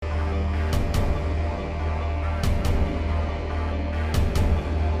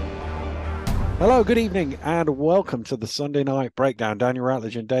Hello, good evening, and welcome to the Sunday Night Breakdown. Daniel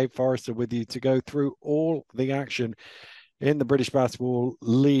Ratledge and Dave Forrester with you to go through all the action in the British Basketball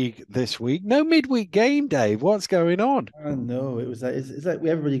League this week. No midweek game, Dave. What's going on? I know it was like it's like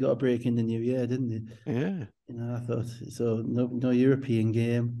everybody got a break in the new year, didn't it? Yeah. I thought so. No European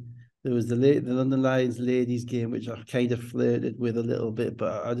game. There was the London Lions ladies game, which I kind of flirted with a little bit,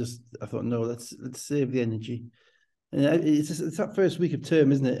 but I thought no, let's save the energy. And it's that first week of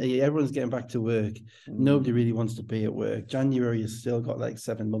term, isn't it? Everyone's getting back to work. Mm. Nobody really wants to be at work. January has still got like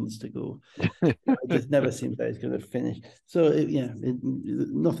 7 months to go. It just never seems like it's going to finish. So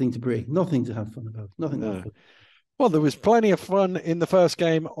nothing to break, nothing to have fun about, nothing to have No. fun. Well, there was plenty of fun in the first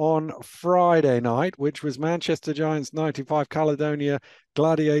game on Friday night, which was Manchester Giants 95, Caledonia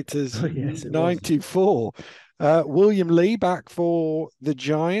Gladiators Oh yes, it was. 94. William Lee back for the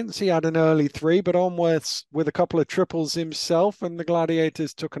Giants. He had an early three, but onwards with a couple of triples himself, and the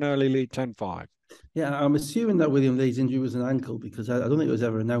Gladiators took an early lead 10-5. Yeah, I'm assuming that William Lee's injury was an ankle because I don't think it was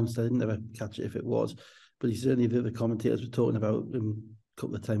ever announced. I didn't ever catch it if it was, but he certainly the commentators were talking about him a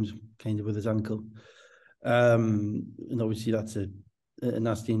couple of times, kind of with his ankle. And obviously that's a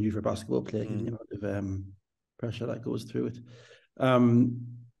nasty injury for a basketball player, given the Mm. amount of pressure that goes through it. Um,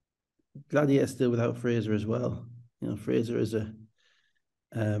 Gladiator still without Fraser as well. Fraser is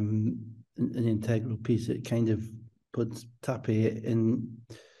an integral piece. It kind of puts Tappy in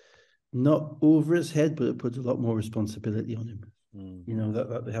not over his head, but it puts a lot more responsibility on him. Mm.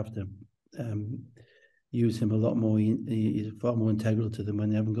 That they have to um, use him a lot more. He's far more integral to them when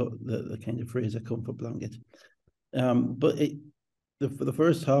they haven't got the kind of Fraser comfort blanket. But the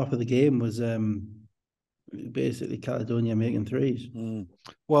first half of the game was basically Caledonia making threes. Mm.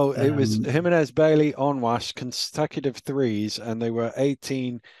 Well, it was Um, Jimenez, Bailey, Onwas, consecutive threes, and they were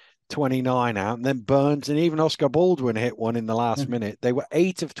 18-29 out. And then Burns and even Oscar Baldwin hit one in the last minute. They were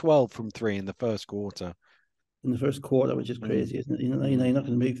 8 of 12 from three in the first quarter. in the first quarter, which is Mm. crazy, isn't it? You're Mm. not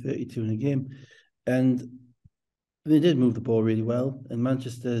going to make 32 in a game, and they did move the ball really well. And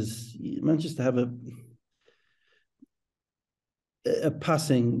Manchester have a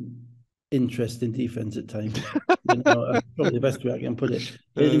passing interest in defense at times. Probably the best way I can put it.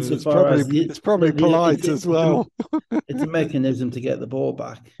 It's Insofar probably as it's probably polite as well. it's a mechanism to get the ball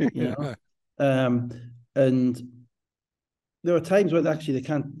back. Yeah. Um, and there are times when actually they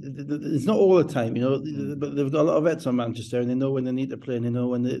can't. It's not all the time, Mm. but they've got a lot of vets on Manchester, and they know when they need to play, and they know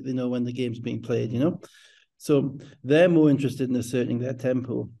when the game's being played. So they're more interested in asserting their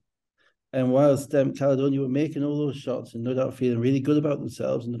tempo. And whilst Caledonia were making all those shots and no doubt feeling really good about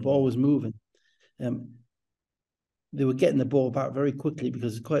themselves, and the ball Mm. was moving, um, they were getting the ball back very quickly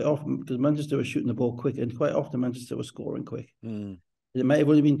because Manchester was shooting the ball quick, and quite often Manchester was scoring quick. Mm. It might have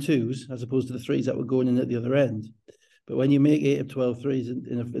only been twos as opposed to the threes that were going in at the other end. But when you make 8 of 12 threes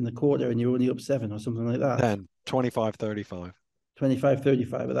in the quarter and you're only up 7 or something like that, 10, 25-35.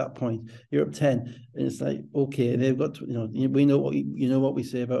 25-35 at that point, you're up 10. And it's like, okay, they've got to, we know what we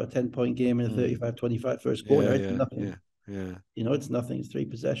say about a 10-point game in a Mm. 35-25 first quarter. Yeah, It's yeah, nothing. yeah, yeah. It's nothing. It's 3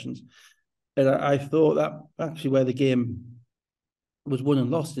 possessions. And I thought that actually where the game was won and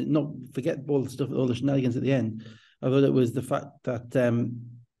lost, not forget all the stuff, all the shenanigans at the end. I thought it was the fact that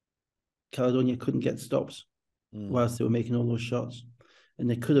Caledonia couldn't get stops Mm. whilst they were making all those shots, and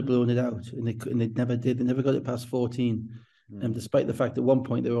they could have blown it out, and they never did. They never got it past 14. And Mm. despite the fact at one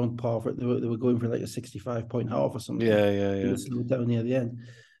point they were on par for it, they were going for like a 65-point half or something. Yeah, yeah, It yeah. was slowed down near the end,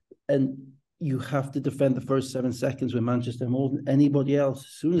 and you have to defend the first 7 seconds with Manchester more than anybody else.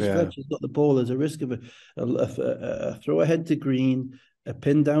 As soon as Yeah, Fletcher's got the ball, there's a risk of a throw ahead to Green, a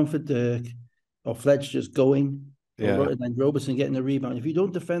pin down for Dirk, or Fletcher just going, yeah, and then Robertson getting a rebound. If you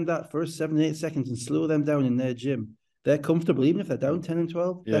don't defend that first 7 8 seconds and slow them down in their gym, they're comfortable. Even if they're down 10 and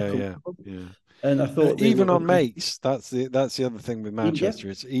 12, they're yeah, yeah, comfortable. yeah. And I thought they Even were, on makes, that's the other thing with yeah.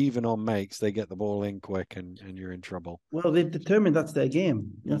 Manchester. It's even on makes, they get the ball in quick and you're in trouble. Well, they've determined that's their game.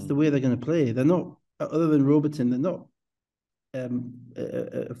 That's Mm. the way they're going to play. They're not, other than Robertson, they're not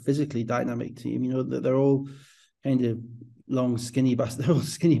a physically dynamic team. They're all kind of long, skinny they're all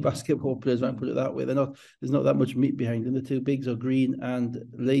skinny basketball players. I put it that way. They're not. There's not that much meat behind them. The two bigs are Green and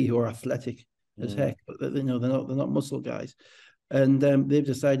Lee, who are athletic as Mm. heck, but they're not muscle guys. And they've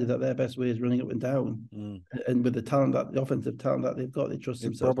decided that their best way is running up and down. Mm. And with the offensive talent that they've got, they trust It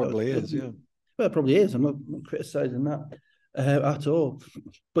themselves out. probably is, yeah. Well, it probably is. I'm not criticizing that at all.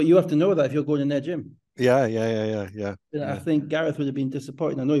 But you have to know that if you're going in their gym. Yeah, yeah, yeah, yeah, yeah, I yeah. think Gareth would have been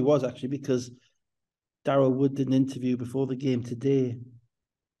disappointed. I know he was actually because Daryl Wood did an interview before the game today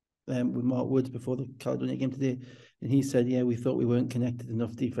with Mark Woods before the Caledonia game today. And he said, yeah, we thought we weren't connected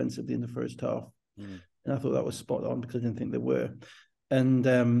enough defensively in the first half. Mm. And I thought that was spot on because I didn't think they were. And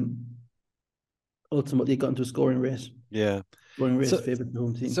ultimately got into a scoring race. Yeah. Scoring race So, favoured the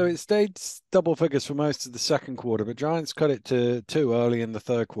home team. so it stayed double figures for most of the second quarter, but Giants cut it to 2 early in the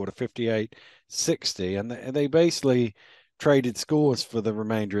third quarter, 58-60. And they basically traded scores for the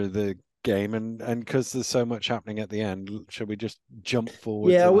remainder of the game. And because there's so much happening at the end, should we just jump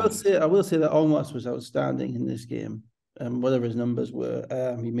forward Yeah, to I will that? say I will say that Onwas was outstanding in this game. Whatever his numbers were,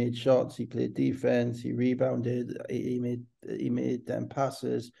 he made shots, he played defense, he rebounded, he made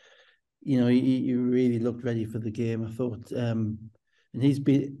passes. You know, he really looked ready for the game. I thought, and he's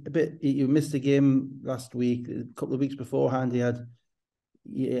been a bit. He missed the game last week. A couple of weeks beforehand, he had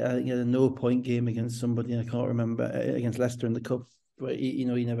he had a no-point game against somebody. I can't remember against Leicester in the cup, but he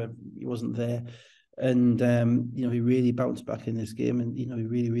wasn't there. And he really bounced back in this game, and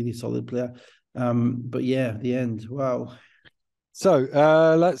really solid player. But yeah, the end, wow. So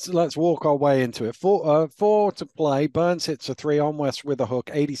let's walk our way into it. Four to play. Burns hits a three on West with a hook,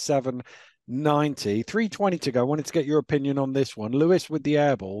 87-90. 3:20 to go. Wanted to get your opinion on this one. Lewis with the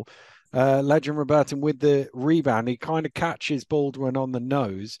air ball. Legend Robertson with the rebound. He kind of catches Baldwin on the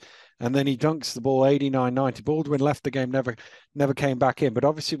nose, and then he dunks the ball 89-90. Baldwin left the game, never came back in. But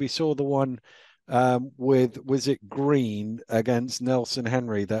obviously we saw the one was it Green against Nelson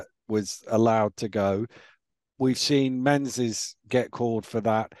Henry that was allowed to go. We've seen Menzies get called for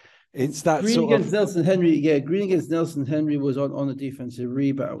that. It's that Green sort against of Nelson Henry. Yeah, Green against Nelson Henry was on a defensive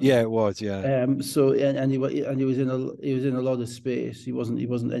rebound. yeah, it was yeah. So and he was in a lot of space. He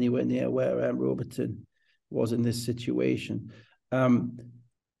wasn't anywhere near where Robertson was in this situation.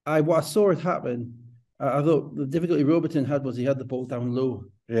 I saw it happen. I thought the difficulty Robertson had was he had the ball down low.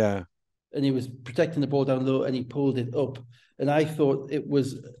 Yeah. And he was protecting the ball down low, and he pulled it up. And I thought it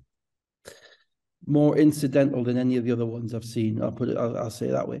was more incidental than any of the other ones I've seen. I'll say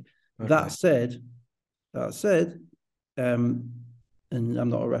it that way. Okay. That said, and I'm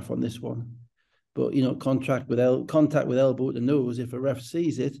not a ref on this one, but contact with elbow at the nose, if a ref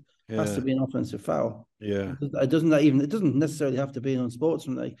sees it, has to be an offensive foul. Yeah. It doesn't necessarily have to be an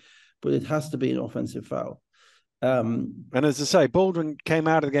unsportsmanlike, but it has to be an offensive foul. And as I say, Baldwin came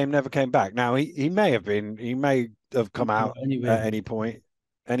out of the game, never came back. Now he may have come out anyway. At any point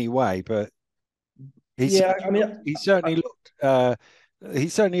anyway, but he certainly looked. He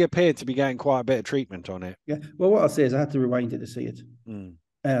certainly appeared to be getting quite a bit of treatment on it. Yeah. Well, what I'll say is I had to rewind it to see it.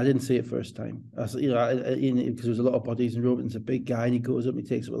 I didn't see it first time. Because there was a lot of bodies, and Robinson's a big guy, and he goes up and he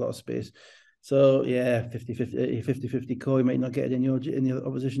takes up a lot of space. So yeah, 50-50 call. You might not get it in the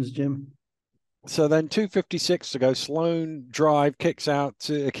opposition's gym. So then 2:56 to go. Sloan drive, kicks it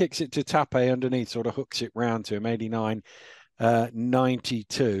to Tape underneath, sort of hooks it round to him,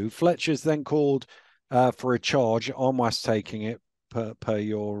 89-92. Fletcher's then called for a charge. Onwas taking it per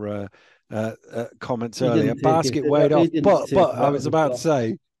your comments earlier. Basket weighed off, but I was about to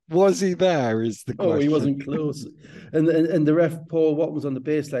say, was he there? Is the question. Oh, he wasn't close. And the ref Paul Watt was on the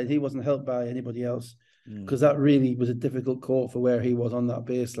baseline. He wasn't helped by anybody else because that really was a difficult call for where he was on that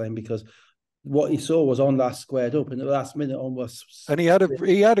baseline, because what he saw was Onwas squared up in the last minute. Onwas, and he had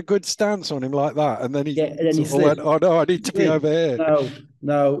a good stance on him like that, and then he went, "Oh no, I need to be over here."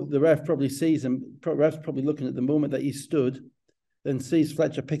 Now the ref probably sees him. Ref's probably looking at the moment that he stood, then sees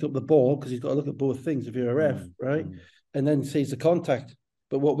Fletcher pick up the ball, because he's got to look at both things if you're a ref, right? And then sees the contact.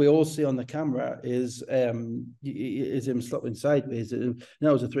 But what we all see on the camera is him slapping sideways. And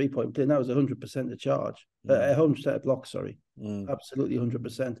that was a 3-point play. And that was 100% a charge, 100% a block. Sorry, absolutely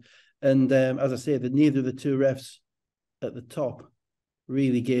 100%. And as I say, neither of the two refs at the top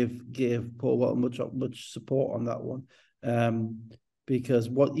really gave Paul Walton much support on that one, because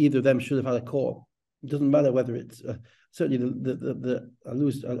what either of them should have had a call. It doesn't matter whether it's certainly I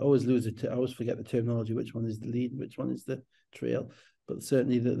always forget the terminology. Which one is the lead? Which one is the trail? But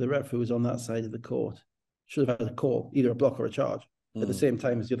certainly the ref who was on that side of the court should have had a call, either a block or a charge, at the same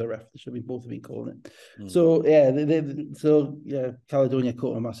time as the other ref. They should be both have been calling it. So yeah, Caledonia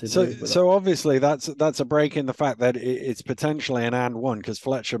caught a massive. So obviously that's a break in the fact that it's potentially an and one, because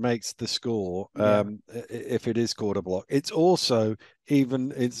Fletcher makes the score if it is called a block. It's also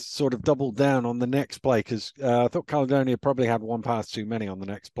it's sort of doubled down on the next play, because I thought Caledonia probably had one pass too many on the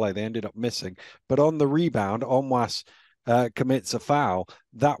next play. They ended up missing, but on the rebound, Onwas commits a foul.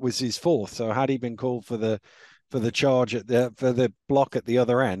 That was his fourth. So had he been called for the charge for the block at the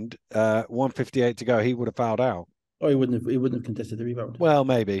other end, 1:58 to go, he would have fouled out. Or he wouldn't have contested the rebound. Well,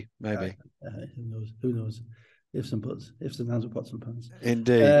 maybe. Who knows? Ifs and buts, ifs and hands with pots and pans.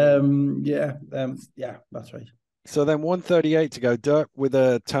 Indeed. Yeah, that's right. So then 1:38 to go. Dirk with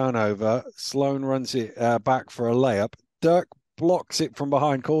a turnover. Sloan runs it back for a layup. Dirk blocks it from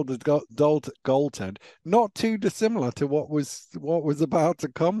behind, called the goaltend. Not too dissimilar to what was about to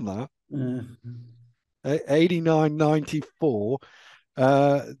come. That. 89-94.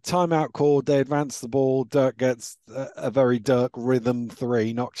 Timeout called. They advance the ball. Dirk gets a very Dirk rhythm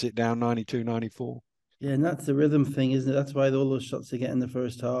three, knocks it down 92-94. Yeah, and that's the rhythm thing, isn't it? That's why all those shots they get in the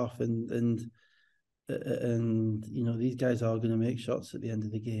first half, and you know these guys are going to make shots at the end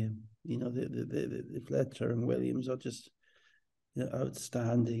of the game. You know, the Fletcher and Williams are just, you know,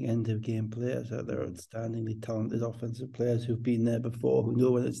 outstanding end of game players. They're outstandingly talented offensive players who've been there before, who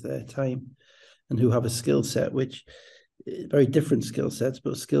know when it's their time, and who have a skill set which very different skill sets,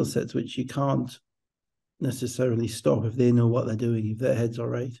 but skill sets which you can't necessarily stop if they know what they're doing, if their heads are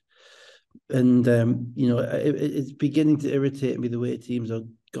right. And you know, it's beginning to irritate me the way teams are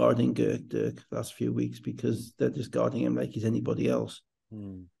guarding Dirk the last few weeks, because they're just guarding him like he's anybody else.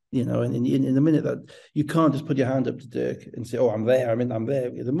 You know, and in the minute that you can't just put your hand up to Dirk and say, "Oh, I'm there. I'm there."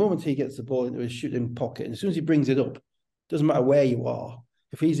 The moment he gets the ball into his shooting pocket, and as soon as he brings it up, doesn't matter where you are,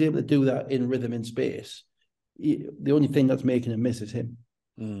 if he's able to do that in rhythm in space, the only thing that's making him miss is him.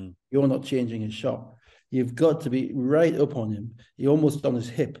 You're not changing his shot. You've got to be right up on him. You're almost on his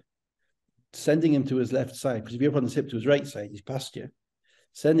hip, sending him to his left side, because if you're up on his hip to his right side, he's past you.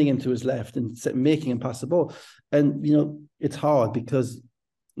 Sending him to his left and making him pass the ball. And, you know, it's hard because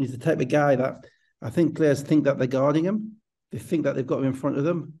he's the type of guy that I think players think that they're guarding him. They think that they've got him in front of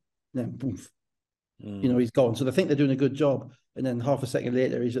them. Then, boom, you know, he's gone. So they think they're doing a good job. And then half a second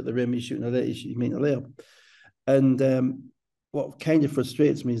later, he's at the rim, he's making a layup. And what kind of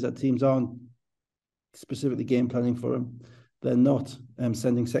frustrates me is that teams aren't specifically game planning for him. They're not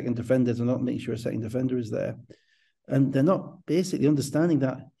sending second defenders. They're not making sure a second defender is there. And they're not basically understanding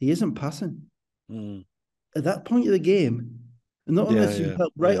that he isn't passing. At that point of the game, not unless you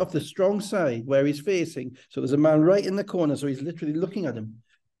help right off the strong side where he's facing. So there's a man right in the corner, so he's literally looking at him.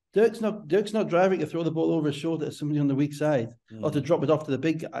 Dirk's not driving to throw the ball over his shoulder to somebody on the weak side or to drop it off to the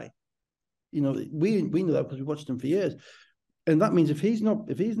big guy. You know, we know that because we watched him for years. And that means if he's not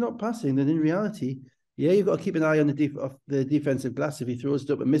passing, then in reality, you've got to keep an eye on the defensive glass if he throws it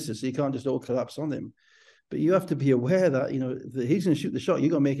up and misses, so you can't just all collapse on him. But you have to be aware that, you know, that he's going to shoot the shot.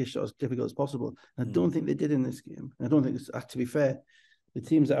 You've got to make his shot as difficult as possible. I don't think they did in this game. I don't think it's, to be fair, the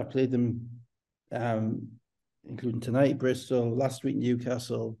teams that have played them, including tonight, Bristol, last week,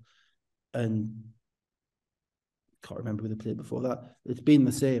 Newcastle, and can't remember who they played before that. It's been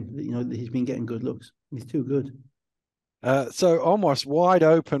the same. You know, he's been getting good looks. He's too good. So almost wide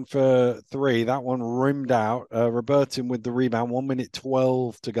open for three. That one rimmed out. Robertson with the rebound. 1 minute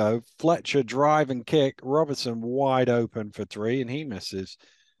 12 to go. Fletcher drive and kick. Robertson wide open for three, and he misses.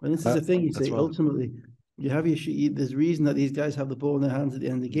 And this is the thing, you say, ultimately, you have there's a reason that these guys have the ball in their hands at the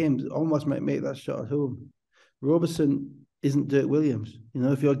end of the game. Almost might make that shot at home. Robertson isn't Dirk Williams. You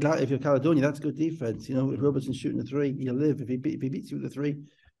know, if you're Caledonia, that's good defense. You know, if Robertson's shooting a three, you live. If he beats you with a three,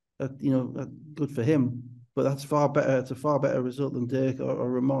 good for him. But that's far better. It's a far better result than Dirk or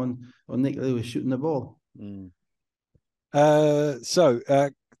Ramon or Nick Lewis shooting the ball.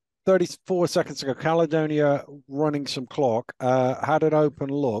 34 seconds ago, Caledonia running some clock, had an open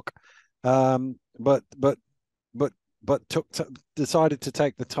look, but decided to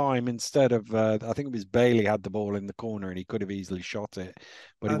take the time instead of. I think it was Bailey had the ball in the corner and he could have easily shot it,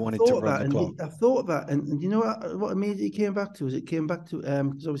 but he wanted to run the clock. I thought that, and you know what immediately came back to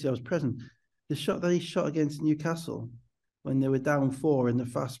because obviously I was present. The shot that he shot against Newcastle when they were down 4 in the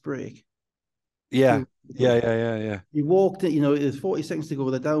fast break. Yeah. He walked it, you know, there's 40 seconds to go,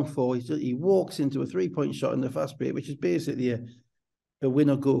 they're down 4. He walks into a 3-point shot in the fast break, which is basically a win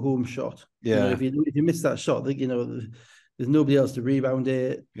or go home shot. Yeah. You know, if you miss that shot, you know, there's nobody else to rebound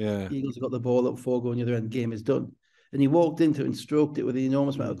it. Yeah. Eagles have got the ball up 4 going the other end, the game is done. And he walked into it and stroked it with an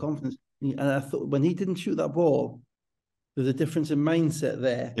enormous amount of confidence. And I thought when he didn't shoot that ball, there's a difference in mindset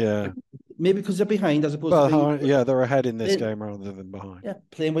there. Yeah. Maybe because they're behind as opposed to being, they're ahead in this game rather than behind. Yeah,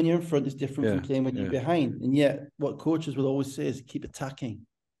 playing when you're in front is different from playing when you're behind. And yet, what coaches will always say is keep attacking.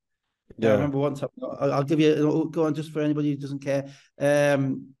 I remember once, I'll give you, go on just for anybody who doesn't care. I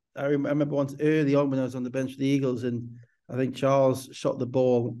remember once early on when I was on the bench for the Eagles, and I think Charles shot the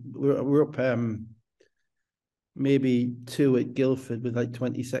ball. We're up maybe 2 at Guildford with like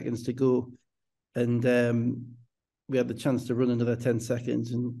 20 seconds to go. And we had the chance to run another 10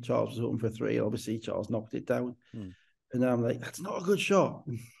 seconds, and Charles was open for 3. Obviously, Charles knocked it down. And I'm like, that's not a good shot.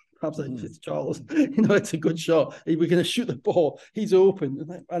 I was like, it's Charles. You know, it's a good shot. We're going to shoot the ball. He's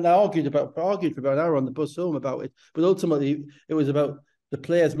open. And I argued for about an hour on the bus home about it. But ultimately, it was about the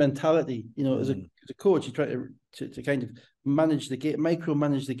player's mentality. You know, as a coach, you try to kind of manage the game,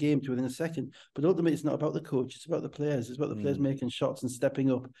 micromanage the game to within a second. But ultimately, it's not about the coach. It's about the players. It's about the players making shots and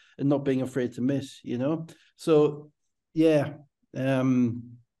stepping up and not being afraid to miss, you know? So, yeah.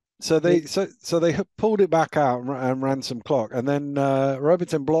 So they pulled it back out and ran some clock, and then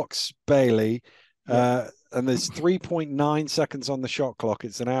Robertson blocks Bailey, and there's 3.9 seconds on the shot clock.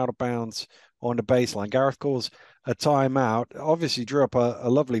 It's an out of bounds on the baseline. Gareth calls a timeout. Obviously, drew up a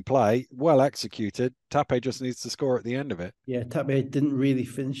lovely play, well executed. Tappe just needs to score at the end of it. Yeah, Tappe didn't really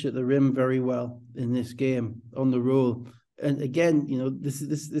finish at the rim very well in this game on the roll. And again, this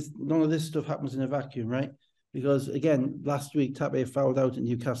none of this stuff happens in a vacuum, right? Because again, last week Tappe fouled out at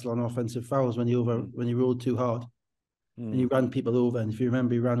Newcastle on offensive fouls when he rolled too hard, and he ran people over. And if you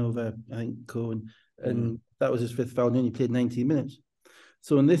remember, he ran over, I think, Cohen, and that was his 5th foul. And he only played 19 minutes.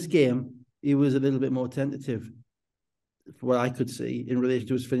 So in this game, he was a little bit more tentative, for what I could see, in relation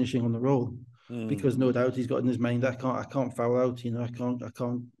to his finishing on the roll, because no doubt he's got in his mind, I can't foul out. I can't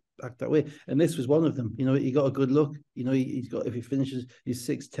act that way. And this was one of them. He got a good look. He's got, if he finishes, he's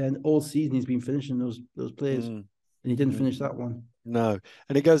 6'10". All season he's been finishing those plays, and he didn't finish that one. No,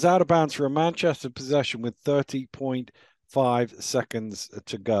 and it goes out of bounds for a Manchester possession with 30.5 seconds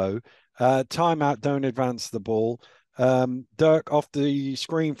to go. Timeout, don't advance the ball. Dirk off the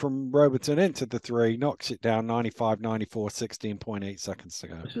screen from Robertson into the 3, knocks it down 95-94, 16.8 seconds to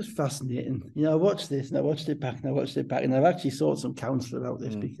go. It's just fascinating. I watched this and I watched it back and I watched it back, and I've actually sought some counsel about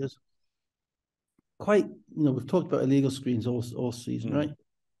this because we've talked about illegal screens all season, right?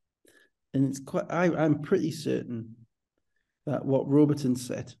 And it's I'm pretty certain that what Robertson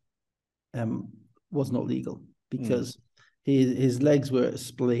said was not legal, because his legs were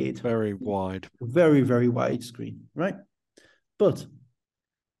splayed. Very wide. Very, very wide screen, right? But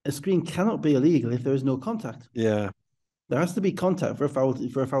a screen cannot be illegal if there is no contact. Yeah. There has to be contact for a foul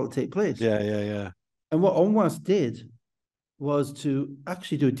to take place. Yeah. And what Onwas did was to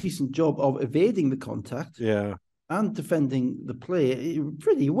actually do a decent job of evading the contact. Yeah. And defending the play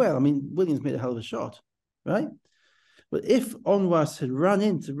pretty well. I mean, Williams made a hell of a shot, right? But if Onwas had run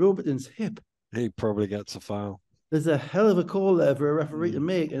into Robertson's hip, he probably gets a foul. There's a hell of a call there for a referee to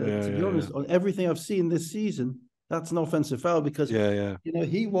make. And to be honest, on everything I've seen this season, that's an offensive foul, because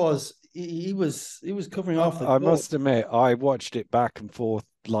he was covering off the I must admit, I watched it back and forth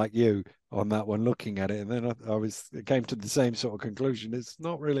like you on that one, looking at it, and then it came to the same sort of conclusion. It's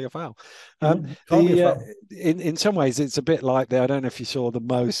not really a foul. In some ways, it's a bit like I don't know if you saw the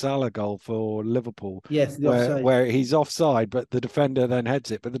Mo Salah goal for Liverpool. Yes, where he's offside, but the defender then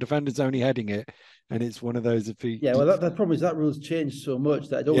heads it, but the defender's only heading it, and it's one of those. If he the problem is that rule's changed so much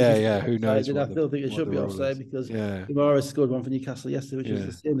that I don't. Who knows? I still think it should be offside, because Kamara scored one for Newcastle yesterday, which was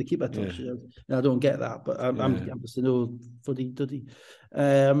the same. They keep that touch. And I don't get that, but I'm just an old fuddy duddy.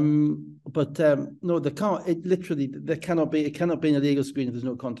 No, they can't. It cannot be an illegal screen if there's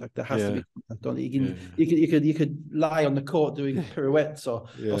no contact. There has to be contact on it. You could lie on the court doing pirouettes or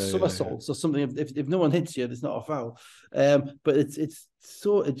somersaults or something. If no one hits you, it's not a foul. But it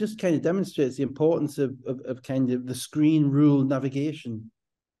just kind of demonstrates the importance of kind of the screen rule navigation.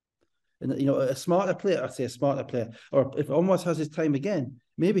 And a smarter player, or if Onwas has his time again,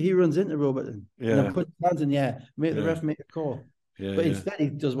 maybe he runs into Robertson and put his hands in the air, make the ref make a call. But instead, he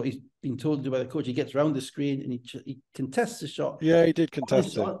does what he's been told to do by the coach. He gets around the screen and he contests the shot. Yeah, he did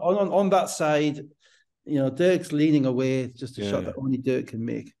contest it. On that side, Dirk's leaning away. It's just a shot that only Dirk can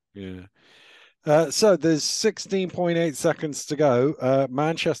make. Yeah. So there's 16.8 seconds to go.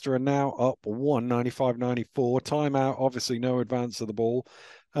 Manchester are now up 95-94. Timeout, obviously no advance of the ball.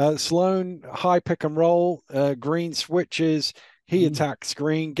 Sloan, high pick and roll. Green switches. He attacks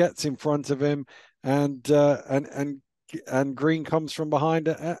Green, gets in front of him, and Green comes from behind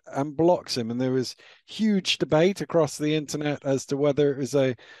and blocks him. And there was huge debate across the internet as to whether it was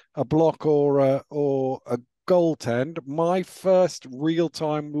a block or a goaltend. My first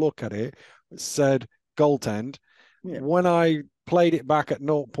real-time look at it said goaltend. When I played it back at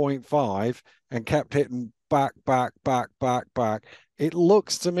 0.5 and kept hitting back, it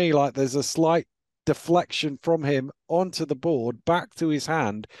looks to me like there's a slight deflection from him onto the board, back to his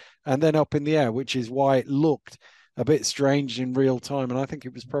hand, and then up in the air, which is why it looked a bit strange in real time. And I think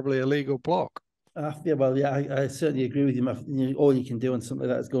it was probably a legal block. I certainly agree with you. All you can do on something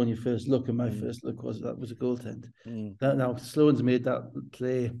like that is go on your first look, and my first look was a goaltend. Now Sloan's made that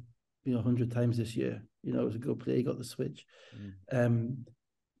play 100 times this year. It was a good play. He got the switch.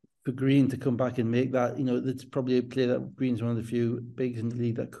 For Green to come back and make that, it's probably a play that Green's one of the few bigs in the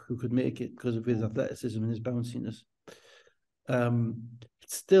league who could make it because of his athleticism and his bounciness.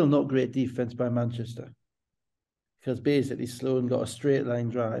 It's still not great defense by Manchester, because basically Sloan got a straight line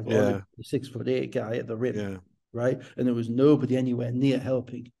drive on the 6'8" guy at the rim, right? And there was nobody anywhere near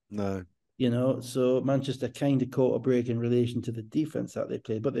helping. No. So Manchester kind of caught a break in relation to the defense that they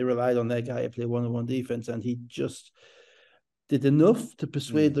played, but they relied on their guy to play one-on-one defense, and he just did enough to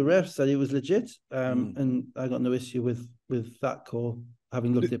persuade the refs that it was legit. And I got no issue with that call.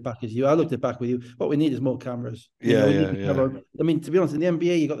 Having looked it back as you, I looked it back with you. What we need is more cameras. Yeah. I mean, to be honest, in the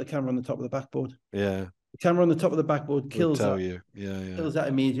NBA, you got the camera on the top of the backboard. Yeah. The camera on the top of the backboard kills that. You. Yeah. Kills that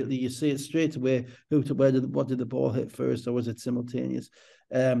immediately. You see it straight away. What did the ball hit first, or was it simultaneous?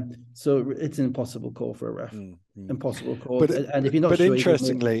 So it's an impossible call for a ref. Impossible call. And if you're not sure,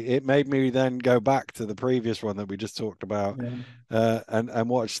 interestingly, it made me then go back to the previous one that we just talked about, and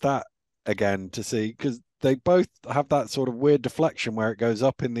watch that again to see, because they both have that sort of weird deflection where it goes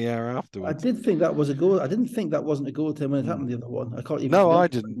up in the air afterwards. I did think that was a goal. I didn't think that wasn't a goal to him when it happened the other one. I can't even. No, I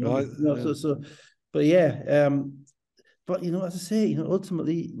didn't. But yeah. But as I say,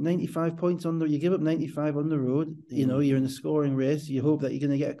 ultimately 95 points on you give up 95 on the road. You're in a scoring race. You hope that you're going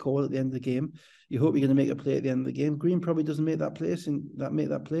to get a call at the end of the game. You hope you're going to make a play at the end of the game. Green probably doesn't make that play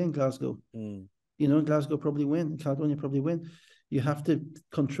in Glasgow. Glasgow probably win. Caledonia probably win. You have to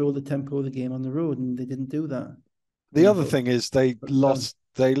control the tempo of the game on the road, and they didn't do that. The other thing is they lost.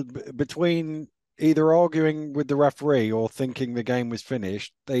 They between either arguing with the referee or thinking the game was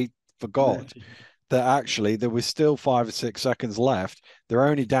finished, they forgot that actually there was still 5 or 6 seconds left. They're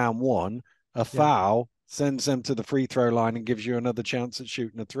only down 1. A foul sends them to the free throw line and gives you another chance at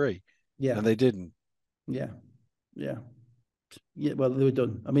shooting a 3. Yeah, and they didn't. Yeah. Well, they were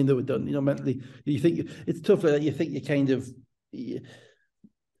done. I mean, they were done. Mentally, you think it's tough. You think you kind of. We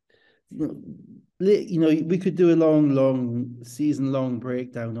could do a long season-long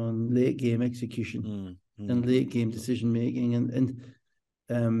breakdown on late game execution and late game decision making, and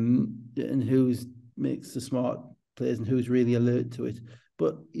who's makes the smart plays and who's really alert to it.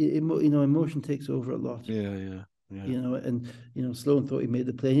 But emotion takes over a lot. Yeah. Sloan thought he made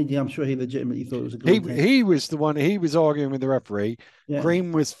the play. I'm sure he legitimately thought it was a goal. He was the one. He was arguing with the referee. Yeah.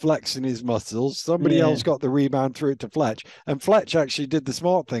 Green was flexing his muscles. Somebody else got the rebound, threw it to Fletch, and Fletch actually did the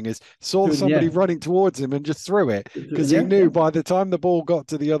smart thing: is saw somebody running towards him and just threw it, because he knew by the time the ball got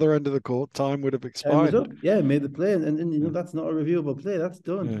to the other end of the court, time would have expired. Made the play, and that's not a reviewable play. That's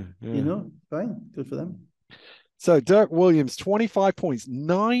done. Fine, good for them. So Dirk Williams, 25 points,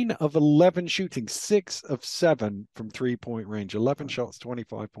 9 of 11 shooting, 6 of 7 from 3-point range, 11 shots,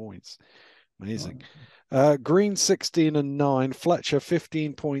 25 points. Amazing. Green, 16 and 9. Fletcher,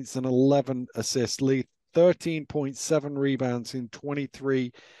 15 points and 11 assists. Lee, 13.7 rebounds in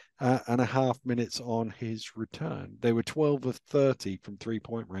 23 and a half minutes on his return. They were 12 of 30 from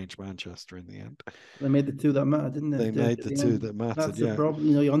 3-point range, Manchester, in the end. They made the two that mattered, didn't they? They made the two that mattered. That's the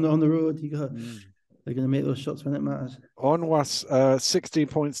problem. On the road, you got. They're going to make those shots when it matters. Onwas, 16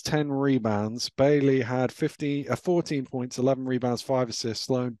 points, 10 rebounds. Bailey had 14 points, 11 rebounds, 5 assists.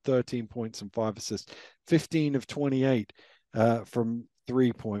 Sloan, 13 points and 5 assists. 15 of 28 from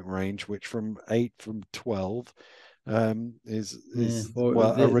 3-point range, which from 8 from 12 is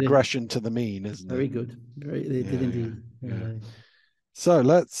a regression to the mean, isn't it? Very good. They did indeed. Yeah. So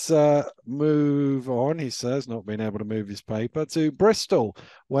let's move on, he says, not being able to move his paper, to Bristol,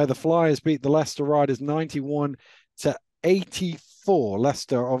 where the Flyers beat the Leicester Riders 91-84.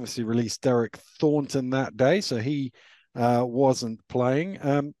 Leicester obviously released Derek Thornton that day, so he wasn't playing.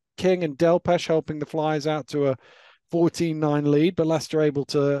 King and Delpesh helping the Flyers out to a 14-9 lead, but Leicester able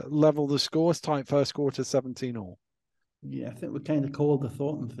to level the scores. Tight first quarter, 17-all. Yeah, I think we kind of called the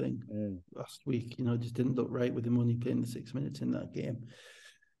Thornton thing last week. Just didn't look right with him only playing the 6 minutes in that game.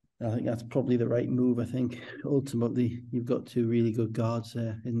 I think that's probably the right move. I think ultimately you've got two really good guards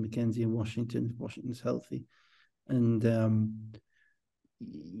there in McKenzie and Washington. Washington's healthy, and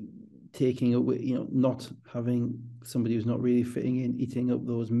taking away, not having somebody who's not really fitting in, eating up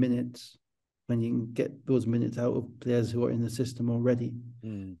those minutes when you can get those minutes out of players who are in the system already.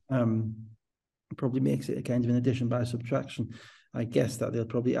 Probably makes it a kind of an addition by subtraction. I guess that they'll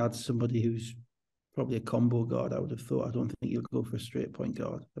probably add somebody who's probably a combo guard, I would have thought. I don't think you'll go for a straight point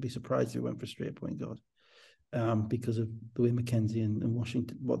guard. I'd be surprised if they went for a straight point guard because of the way McKenzie and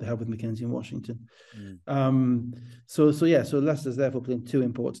Washington, what they have with McKenzie and Washington. So Leicester's therefore playing 2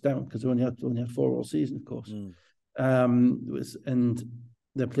 imports down because they only had 4 all season, of course. And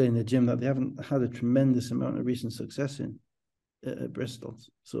they're playing a gym that they haven't had a tremendous amount of recent success in. At Bristol,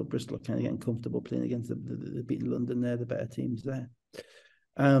 so Bristol are kind of getting comfortable playing against the beaten London. They're the better teams there.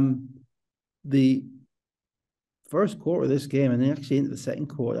 The first quarter of this game, and then actually into the second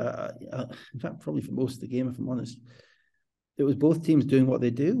quarter, in fact, probably for most of the game, if I'm honest, it was both teams doing what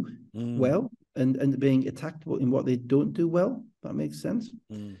they do well and being attacked in what they don't do well. That makes sense.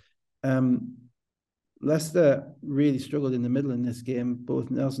 Leicester really struggled in the middle in this game. Both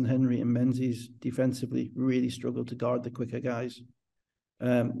Nelson Henry and Menzies defensively really struggled to guard the quicker guys.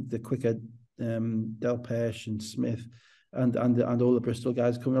 The quicker Delpesh and Smith and all the Bristol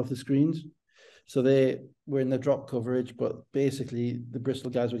guys coming off the screens. So they were in the drop coverage, but basically the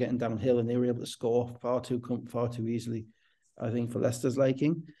Bristol guys were getting downhill and they were able to score far too easily, I think, for Leicester's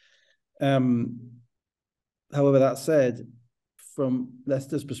liking. However, that said, from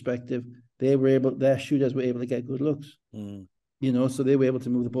Leicester's perspective, their shooters were able to get good looks. So they were able to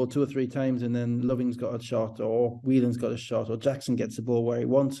move the ball 2 or 3 times, and then Loving's got a shot, or Whelan's got a shot, or Jackson gets the ball where he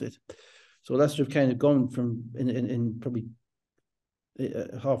wants it. So Leicester have kind of gone from in probably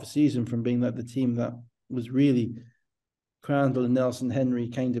half a season from being like the team that was really Crandall and Nelson Henry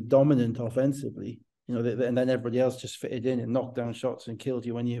kind of dominant offensively, and then everybody else just fitted in and knocked down shots and killed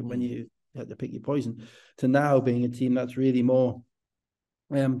you when you had to pick your poison, to now being a team that's really more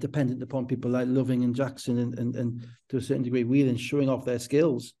dependent upon people like Loving and Jackson and to a certain degree Whelan showing off their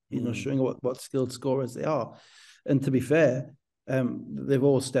skills, showing what skilled scorers they are. And to be fair, they've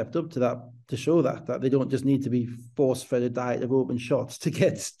all stepped up to that, to show that they don't just need to be force-fed a diet of open shots to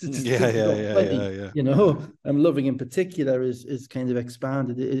get to Loving in particular is kind of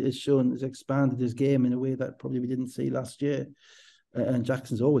expanded. Has expanded his game in a way that probably we didn't see last year, and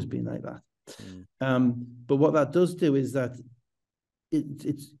Jackson's always been like that. But what that does do is that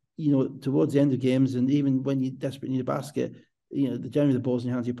it's towards the end of games, and even when you desperately need a basket, generally the ball's in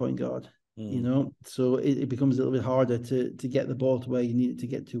your hands, your point guard. So it becomes a little bit harder to get the ball to where you need it to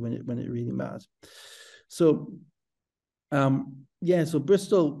get to when it really matters. So so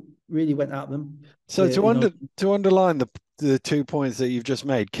Bristol really went at them. So to underline the 2 points that you've just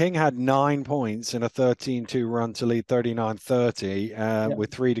made, King had 9 points in a 13-2 run to lead 39-30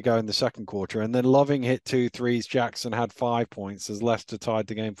 with 3 to go in the second quarter, and then Loving hit 2 threes. Jackson had 5 points as Leicester tied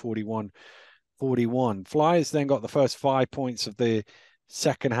the game 41-41. Flyers then got the first 5 points of the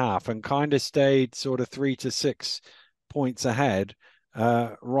second half and kind of stayed sort of 3 to 6 points ahead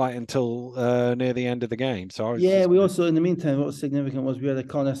right until near the end of the game. So we also, in the meantime, what was significant was we had a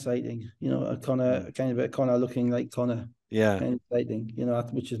Connor sighting, a Connor kind of a Connor looking like Connor, kind of sighting,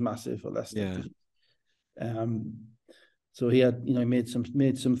 which is massive for Leicester. So he had, made some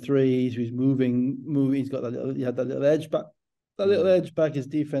threes. He was moving. He's got he had that little edge back. Edge back. His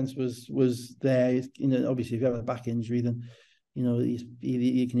defense was there. Obviously, if you have a back injury, then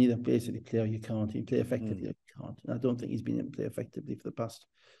you can either basically play or you can't. You play effectively or you can't. And I don't think he's been able to play effectively for the past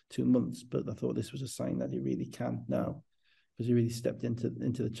 2 months, but I thought this was a sign that he really can now, because he really stepped into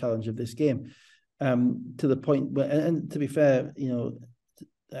the challenge of this game. To the point where, and to be fair,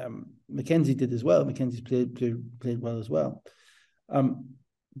 Mackenzie did as well. Mackenzie's played well as well.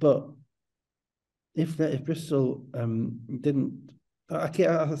 But if Bristol didn't. I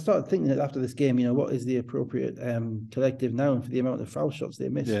started thinking that after this game, what is the appropriate collective noun for the amount of foul shots they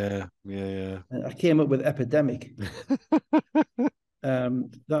missed? Yeah. And I came up with epidemic.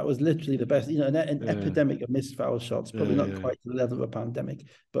 That was literally the best. An epidemic of missed foul shots. Probably not quite to the level of a pandemic,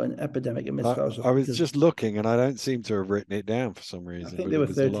 but an epidemic of missed foul shots. I was just looking, and I don't seem to have written it down for some reason. I think they were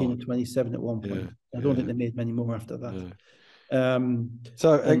 13 and 27 at one point. I don't think they made many more after that.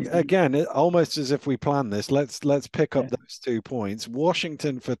 Again, almost as if we planned this, let's pick up those 2 points.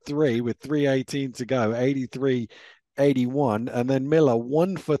 Washington for 3 with 3:18 to go, 83-81, and then Miller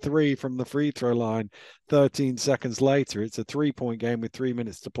 1 for 3 from the free throw line 13 seconds later. It's a 3-point game with 3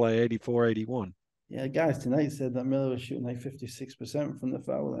 minutes to play, 84-81. Yeah, guys tonight said that Miller was shooting like 56% from the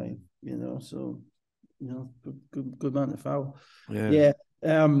foul line, so good amount of foul. And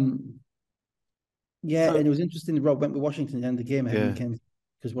it was interesting that Rob went with Washington at the end of the game ahead of Mackenzie,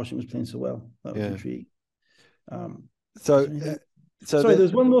 because Washington was playing so well. That was intriguing. Sorry, there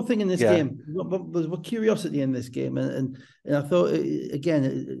was one more thing in this game. There's a curiosity in this game, and I thought, again,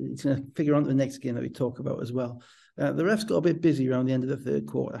 it's going to figure on to the next game that we talk about as well. The refs got a bit busy around the end of the third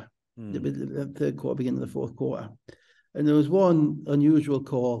quarter, the third quarter, beginning of the fourth quarter. And there was one unusual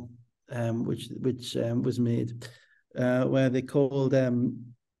call which was made where they called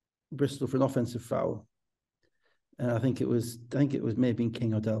Bristol for an offensive foul. I think it was maybe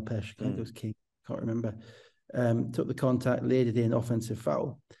King or Delpesh. I think it was King. Can't remember. Took the contact, laid it in, offensive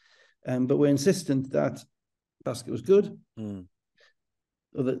foul. But we're insistent that basket was good.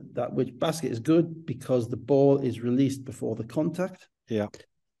 Or that which basket is good because the ball is released before the contact. Yeah.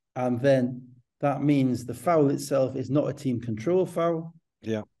 And then that means the foul itself is not a team control foul.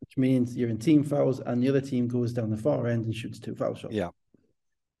 Yeah. Which means you're in team fouls and the other team goes down the far end and shoots 2 foul shots. Yeah.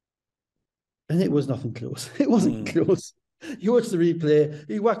 And it was nothing close. It wasn't close. You watch the replay,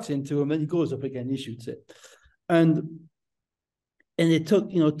 he whacks into him, and he goes up again, he shoots it. And And it took,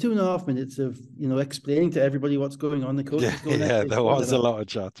 2.5 minutes of, explaining to everybody what's going on. The coach was going, Yeah, there was a lot of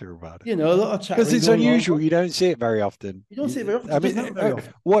chatter about it. a lot of chatter. Because it's unusual. You don't see it very often. You don't see it very often. It doesn't happen very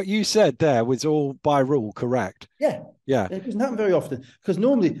often. What you said there was all by rule correct. Yeah. Yeah. It doesn't happen very often. Because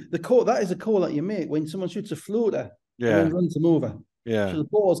normally that is a call that you make when someone shoots a floater and then runs them over. Yeah. So the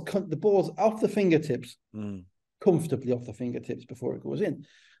ball's off the fingertips, comfortably off the fingertips before it goes in.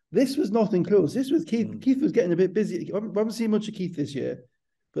 This was nothing close. This was Keith. Keith was getting a bit busy. I haven't seen much of Keith this year,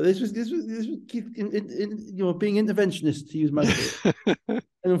 but this was Keith being interventionist, to use my word.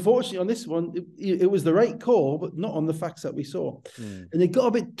 And unfortunately, on this one, it was the right call, but not on the facts that we saw. And it got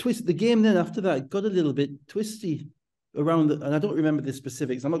a bit twisted. The game then after that got a little bit twisty around, and I don't remember the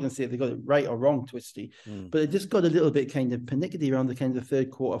specifics. I'm not going to say if they got it right or wrong twisty, but it just got a little bit kind of pernickety around the kind of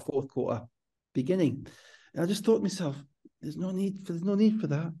third quarter, fourth quarter beginning. And I just thought to myself, there's no need for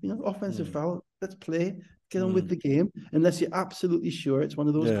that. Offensive foul. Let's play. Get on with the game. Unless you're absolutely sure it's one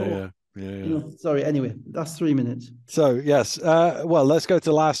of those calls. Yeah. Sorry. Anyway, that's 3 minutes. So yes. Well, let's go to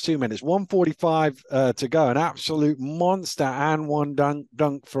the last 2 minutes. 1:45 to go. An absolute monster and one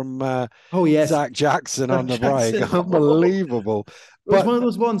dunk from Zach Jackson on the break. Unbelievable. It was one of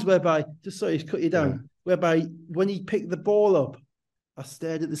those ones whereby, just sorry to cut you down, whereby when he picked the ball up, I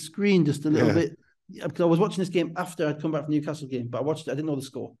stared at the screen just a little bit. Because I was watching this game after I'd come back from the Newcastle game, but I watched it. I didn't know the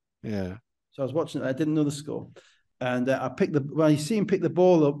score. Yeah. So I was watching it. I didn't know the score, and when you see him pick the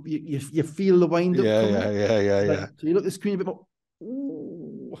ball up, you feel the wind up. Yeah. So you look at the screen a bit more.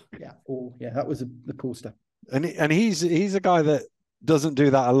 That was the poster. And he's a guy that doesn't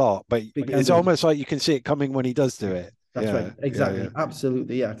do that a lot, but it's almost like you can see it coming when he does do it. That's right. Exactly.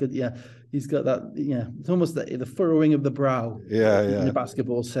 Absolutely. Yeah. He's got that. Yeah. It's almost the furrowing of the brow. In the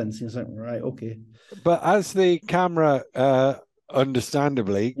basketball sense. It's like, right. Okay. But as the camera,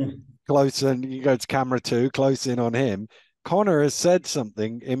 understandably, close, and you go to camera 2, close in on him, Connor has said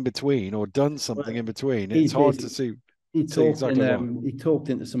something in between or done something in between. It's hard to see. He talked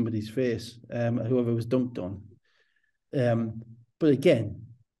into somebody's face, whoever was dunked on. But again,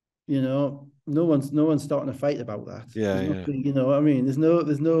 no one's starting a fight about that. Nothing,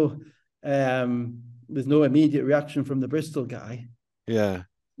 there's no immediate reaction from the Bristol guy. Yeah.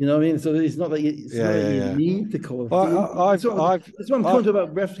 You know what I mean? So it's not that you need to call. That's what I'm talking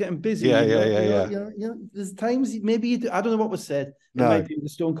about. Refs getting busy. There's times maybe you do, I don't know what was said. It might be the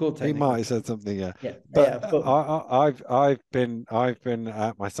Stone Cold technique. He might have said something. But I've been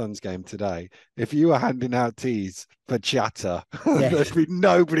at my son's game today. If you were handing out teas for chatter, there'd be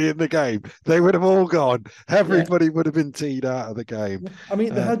nobody in the game. They would have all gone. Everybody would have been teed out of the game. I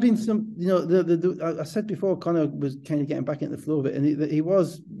mean, there had been some. I said before, Connor was kind of getting back into the flow of it, and he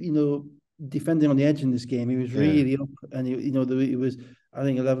was, defending on the edge in this game. He was really up, and he was, I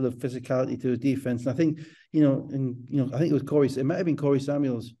think, a level of physicality to his defense. And I think, I think it was Corey. It might have been Corey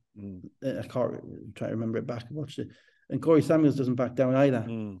Samuels. I can't try to remember it back. I watched it, and Corey Samuels doesn't back down either.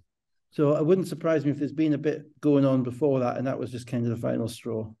 So it wouldn't surprise me if there's been a bit going on before that, and that was just kind of the final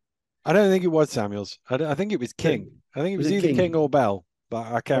straw. I don't think it was Samuels. I think it was King. I think it was either King or Bell,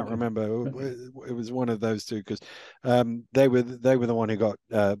 but I can't remember. It was one of those two, because they were the one who got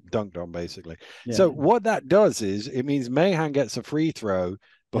dunked on, basically. So what that does is it means Mahan gets a free throw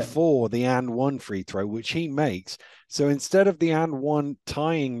before the and one free throw, which he makes. So instead of the and one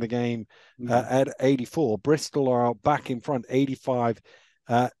tying the game at 84, Bristol are back in front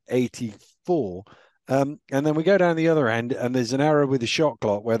 85-84. And then we go down the other end, and there's an error with the shot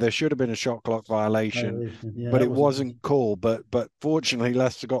clock where there should have been a shot clock violation, but it wasn't called. But fortunately,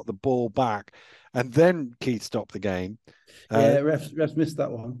 Leicester got the ball back, and then Keith stopped the game. Refs missed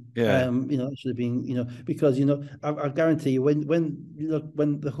that one. It should have been, because I guarantee you, when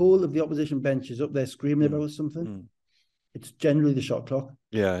the whole of the opposition bench is up there screaming about something, it's generally the shot clock.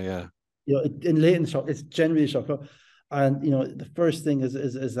 In late in the shot, it's generally the shot clock. And the first thing is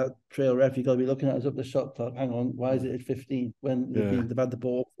that trail ref you got to be looking at is up the shot clock. Hang on, why is it at 15 when they've had the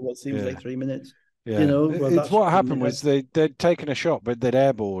ball for what seems like 3 minutes? It's what happened was they'd taken a shot, but they'd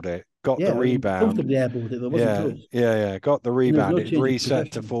airballed it, got the rebound, comfortably airballed it. It wasn't close. Got the rebound. It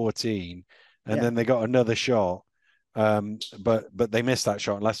reset to 14, and then they got another shot. But they missed that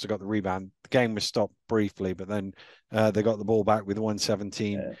shot. Leicester got the rebound. The game was stopped briefly, but then they got the ball back with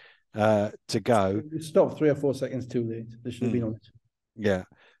 1:17 to go. It stopped 3 or 4 seconds too late. They should have been on it. Yeah.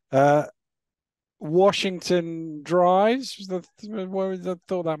 Washington drives. I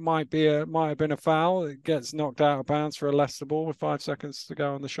thought that might have been a foul. It gets knocked out of bounds for a Leicester ball with 5 seconds to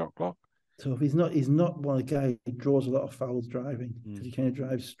go on the shot clock. So if he's not one of the guys who draws a lot of fouls driving, because he kind of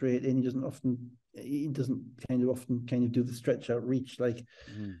drives straight in. He doesn't often do the stretch out reach like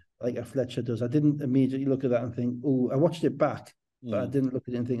a Fletcher does. I didn't immediately look at that and think, oh, I watched it back. but I didn't look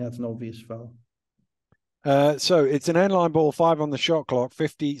at it and think that's an obvious foul. So it's an end line ball, 5 on the shot clock,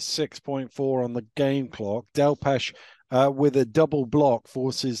 56.4 on the game clock. Delpesh with a double block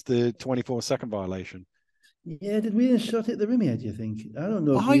forces the 24-second violation. Yeah, did Whelan shot it the rim here, do you think? I don't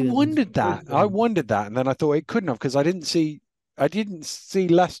know if I wondered that, and then I thought it couldn't have because I didn't see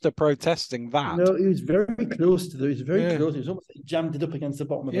Leicester protesting that. No, he was very close to the. He was very Yeah. close. He was almost like he jammed it up against the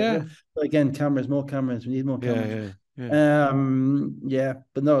bottom of Yeah. it. But again, more cameras. We need more cameras. Yeah.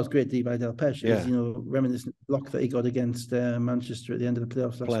 But no, it was great D by Delpesh. Yeah. You know, reminiscent block that he got against Manchester at the end of the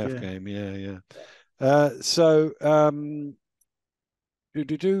playoffs last year. Game. So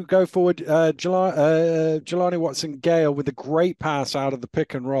go forward. Jelani Watson-Gale with a great pass out of the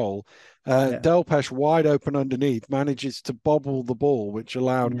pick and roll. Delpesh wide open underneath manages to bobble the ball, which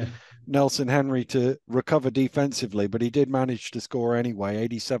allowed Nelson Henry to recover defensively, but he did manage to score anyway.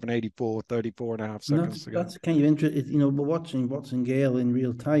 87-84, 34 and a half seconds to go. That's kind of interesting. You know, we're watching Watson-Gale in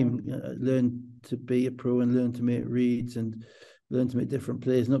real time learn to be a pro and learn to make reads and learn to make different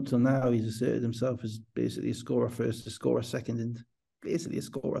plays. And up till now, he's asserted himself as basically a scorer first, a scorer second, and basically a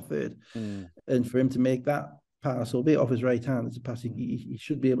scorer third. And for him to make that pass, albeit off his right hand, it's a pass he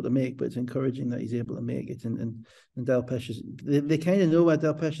should be able to make, but it's encouraging that he's able to make it. And Delpesh is, they kind of know where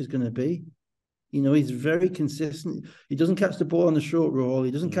Delpesh is going to be. You know, he's very consistent. He doesn't catch the ball on the short roll.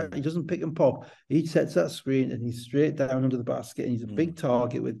 He doesn't pick and pop. He sets that screen and he's straight down under the basket. And he's a big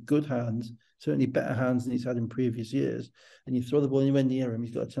target with good hands, certainly better hands than he's had in previous years. And you throw the ball anywhere near him,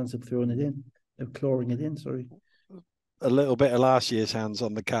 he's got a chance of throwing it in, of clawing it in. Sorry. A little bit of last year's hands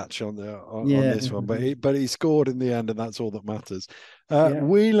on the catch on this one, but he scored in the end, and that's all that matters.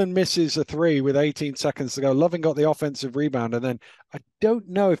 Whelan misses a 3 with 18 seconds to go. Loving got the offensive rebound, and then I don't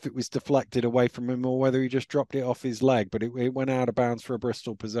know if it was deflected away from him or whether he just dropped it off his leg, but it went out of bounds for a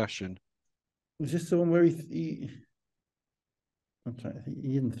Bristol possession. Was this the one where I'm trying to think.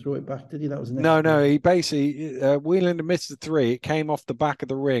 He didn't throw it back, did he? That was no. He basically Whelan missed the 3. It came off the back of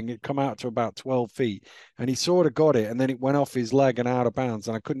the ring. It come out to about 12 feet, and he sort of got it, and then it went off his leg and out of bounds.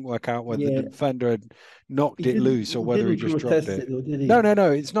 And I couldn't work out whether the defender had knocked it loose or whether he just dropped it.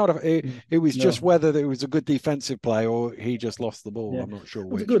 No. It's not. It was just whether it was a good defensive play or he just lost the ball. I'm not sure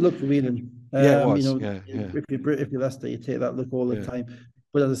which. It's a good look for Whelan. It was. You know, if you're Leicester, you take that look all the time.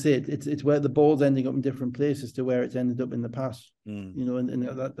 But as I say, it's where the ball's ending up in different places to where it's ended up in the past. You know, and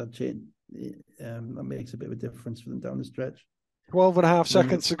that change that makes a bit of a difference for them down the stretch. 12 and a half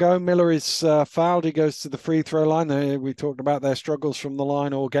seconds to go. Miller is fouled. He goes to the free throw line. We talked about their struggles from the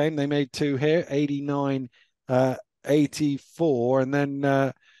line all game. They made 2 here, 89-84. And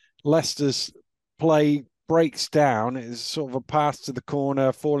then Leicester's play breaks down. It's sort of a pass to the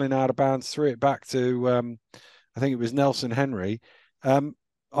corner, falling out of bounds, threw it back to, I think it was Nelson Henry.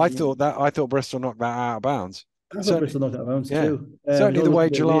 I thought Bristol knocked that out of bounds. I thought Bristol knocked out of bounds too. Certainly the way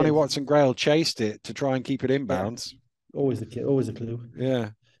Jelani Watson-Gale chased it to try and keep it inbounds. Always a clue.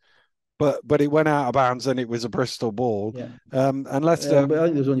 Yeah. But it went out of bounds and it was a Bristol ball. Yeah. And Leicester. But I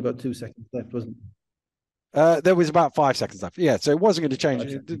think there was only about 2 seconds left, wasn't it? There was about 5 seconds left. Yeah, so it wasn't going to change.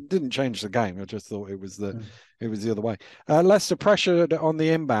 It didn't change the game. I just thought it was the other way. Leicester pressured on the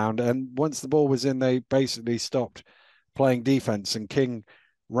inbound, and once the ball was in, they basically stopped playing defense, and King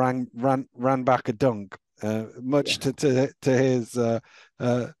ran back a dunk, much to his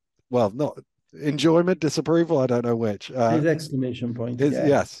not enjoyment, disapproval. I don't know which. His exclamation point.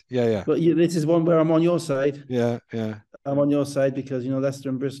 Yes. But this is one where I'm on your side. Yeah. I'm on your side because Leicester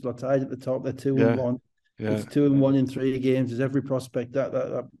and Bristol are tied at the top. They're 2-1. Yeah. It's 2-1 in 3 games. There's every prospect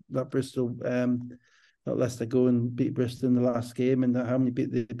that Bristol, that Leicester go and beat Bristol in the last game, and how many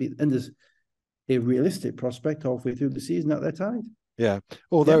they beat. And there's a realistic prospect halfway through the season that they're tied. Yeah,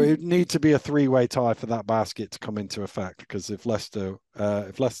 although it would need to be a 3-way tie for that basket to come into effect, because if Leicester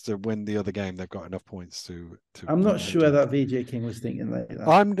win the other game, they've got enough points to I'm not sure that VJ King was thinking like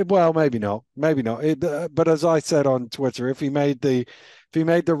that. Maybe not. But as I said on Twitter, if he made the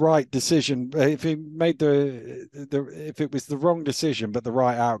right decision, if it was the wrong decision but the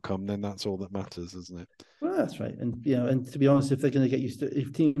right outcome, then that's all that matters, isn't it? Well, that's right. And and to be honest, if they're going to get used to,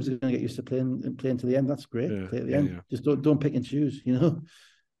 if teams are going to get used to playing to the end, that's great. Play at the end. Yeah. Just don't pick and choose,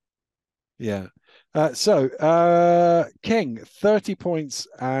 Yeah. So King, 30 points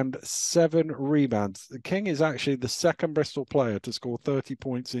and 7 rebounds. King is actually the second Bristol player to score 30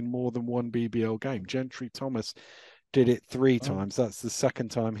 points in more than one BBL game. Gentry Thomas did it 3 times. That's the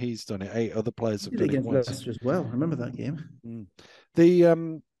second time he's done it. 8 other players have done it once. Leicester as well. I remember that game.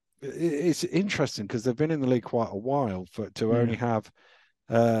 It's interesting because they've been in the league quite a while to only have,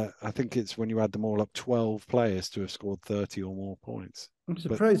 I think it's when you add them all up, 12 players to have scored 30 or more points. I'm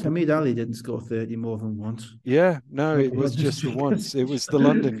surprised Hamid Ali didn't score 30 more than once. Yeah, no, it was just the once. It was the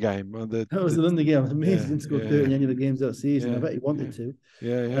London game. That was the London game. I was amazed he didn't score 30 in any of the games that season. I bet he wanted to.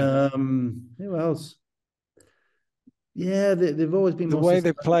 Yeah. Who else? Yeah, they've always been the more way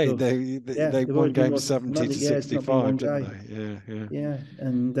they played, systematic. they They've won always been games more 70 to systematic. Yeah, it's not been 65, one didn't guy. they? Yeah,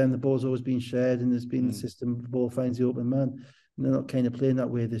 and then the ball's always been shared, and there's been the system. The ball finds the open man. And they're not kind of playing that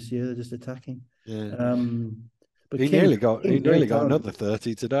way this year. They're just attacking. Yeah. But He King, nearly got another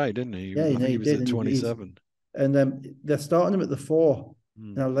 30 today, didn't he? Yeah, I think he he was did. at 27. And they're starting him at the 4.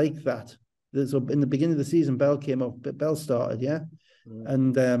 And I like that. So in the beginning of the season, Bell came up, but Bell started,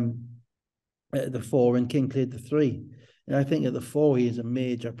 and at the 4, and King played the 3. And I think at the 4 he is a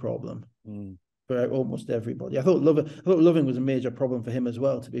major problem for almost everybody. I thought Loving was a major problem for him as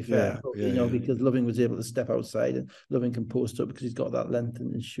well. To be fair, because Loving was able to step outside, and Loving can post up because he's got that length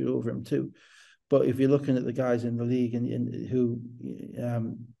and shoot over him too. But if you're looking at the guys in the league and who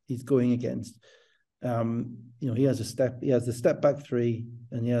he's going against, he has the step back 3,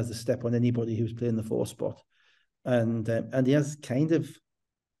 and he has the step on anybody who's playing the 4 spot, and he has kind of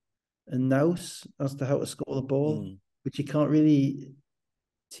a nous as to how to score the ball, which you can't really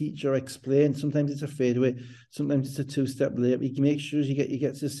teach or explain. Sometimes it's a fadeaway, sometimes it's a 2-step layup. He makes sure he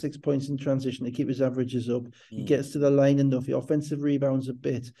gets his 6 points in transition to keep his averages up. He gets to the line enough. He offensive rebounds a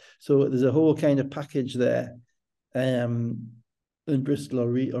bit. So there's a whole kind of package there. And Bristol are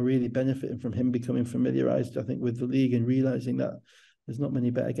really benefiting from him becoming familiarized, I think, with the league and realizing that there's not many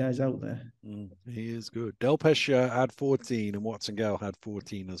better guys out there. He is good. Delpesh had 14 and Watson Gale had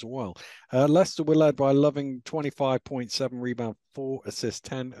 14 as well. Leicester were led by Loving, 25.7 rebound, 4 assists,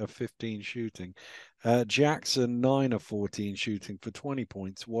 10 of 15 shooting. Jackson, 9 of 14 shooting for 20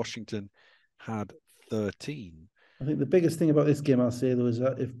 points. Washington had 13. I think the biggest thing about this game, I'll say, though, is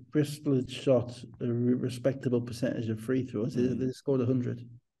that if Bristol had shot a respectable percentage of free throws, they scored 100.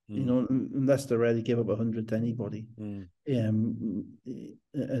 Leicester rarely give up 100 to anybody. And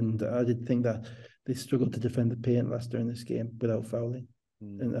I did think that they struggled to defend the paint, Leicester, in this game without fouling.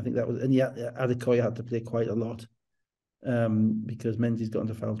 And I think that was, and Adekoya had to play quite a lot because Menzies got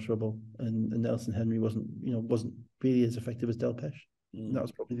into foul trouble, and Nelson Henry wasn't really as effective as Delpesh. That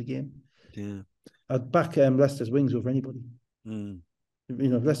was probably the game. Yeah, I'd back Leicester's wings over anybody.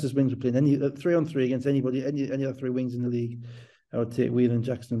 If Leicester's wings were playing any 3-on-3 against anybody, any other 3 wings in the league, I would take Whelan,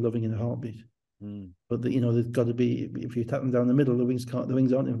 Jackson, and Loving in a heartbeat. But there's got to be, if you tap them down the middle, the wings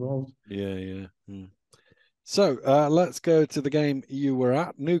aren't involved. Yeah. So let's go to the game you were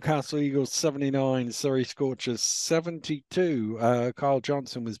at. Newcastle Eagles 79, Surrey Scorchers 72. Carl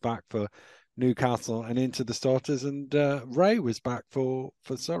Johnson was back for Newcastle and into the starters, and Ray was back for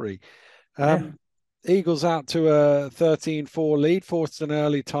Surrey. Eagles out to a 13-4 lead, forced an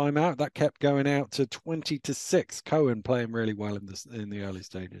early timeout. That kept going out to 20-6. Cohen playing really well in the early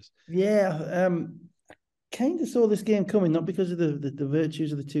stages. Yeah, kind of saw this game coming, not because of the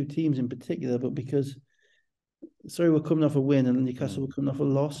virtues of the two teams in particular, but because Surrey were coming off a win and Newcastle were coming off a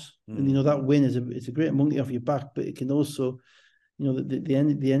loss. And that win it's a great monkey off your back, but it can also, the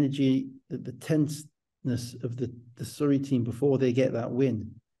energy, the tenseness of the Surrey team before they get that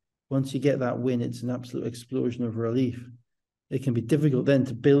win. Once you get that win, it's an absolute explosion of relief. It can be difficult then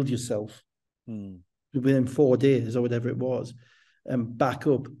to build yourself within 4 days or whatever it was, and back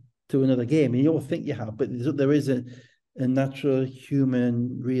up to another game. And you all think you have, but there is a natural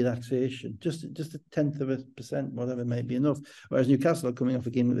human relaxation. Just a 0.1%, whatever, might be enough. Whereas Newcastle are coming off a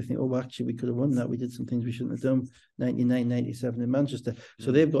game where they think, oh, actually, we could have won that. We did some things we shouldn't have done. 99, 97 in Manchester.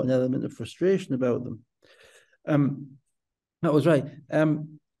 So they've got an element of frustration about them. That was right.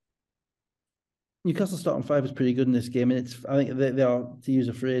 Newcastle starting 5 is pretty good in this game, and I think they are, to use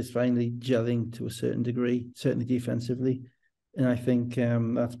a phrase, finally gelling to a certain degree, certainly defensively, and I think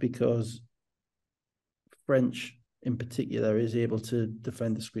that's because French, in particular, is able to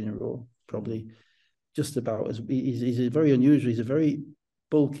defend the screen and roll probably just about as he's very unusual. He's a very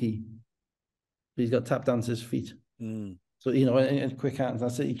bulky, but he's got tap dancers' feet. So, and quick hands.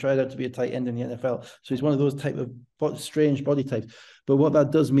 That's it. He tried out to be a tight end in the NFL. So he's one of those type of strange body types. But what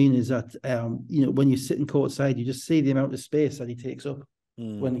that does mean is that, when you sit in courtside, you just see the amount of space that he takes up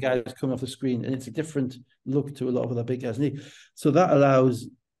when the guy is coming off the screen. And it's a different look to a lot of other big guys. So that allows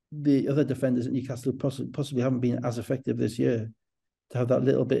the other defenders at Newcastle possibly haven't been as effective this year to have that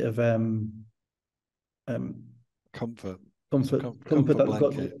little bit of comfort blanket.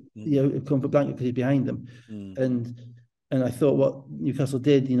 Comfort blanket because he's behind them. And I thought what Newcastle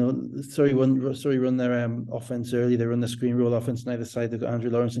did, Surrey run their offense early. They run the screen roll offense on either side. They've got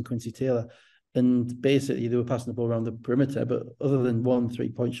Andrew Lawrence and Quincy Taylor. And basically they were passing the ball around the perimeter. But other than one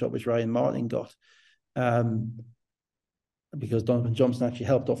 3-point shot, which Ryan Martin got, because Donovan Johnson actually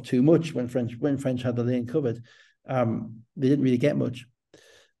helped off too much when French had the lane covered. They didn't really get much.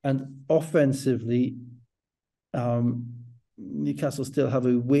 And offensively, Newcastle still have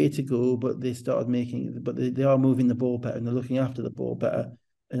a way to go, but they are moving the ball better and they're looking after the ball better.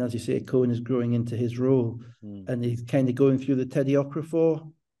 And as you say, Cohen is growing into his role, and he's kind of going through the Teddy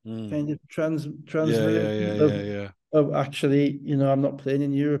Okafor kind of transfer of actually, I'm not playing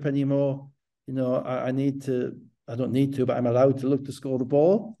in Europe anymore. I need to. I don't need to, but I'm allowed to look to score the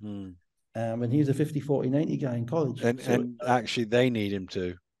ball. And he was a 50, 40, 90 guy in college. And actually, they need him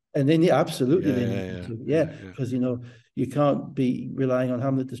to. And then absolutely they need him to. Because you can't be relying on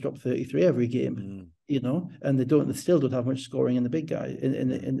Hamlet to drop 33 every game. And they still don't have much scoring in the big guy in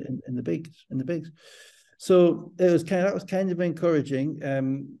the bigs. So that was kind of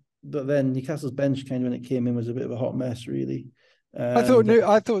encouraging. But then Newcastle's bench when it came in was a bit of a hot mess, really.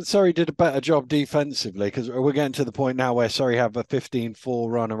 I thought Surrey did a better job defensively, because we're getting to the point now where Surrey have a 15-4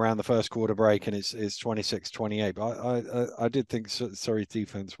 run around the first quarter break and it's 26-28. But I did think Surrey's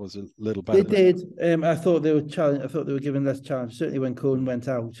defense was a little better. They did. I thought they were challenged. I thought they were given less challenge. Certainly when Cohen went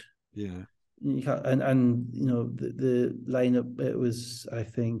out. Yeah. And the lineup, it was, I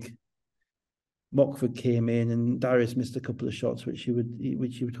think, Mockford came in and Darius missed a couple of shots which you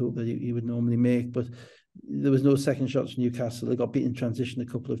would hope that he would normally make, but there was no second shots from Newcastle. They got beaten in transition a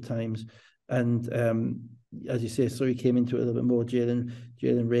couple of times, and as you say, Surrey came into it a little bit more. Jalen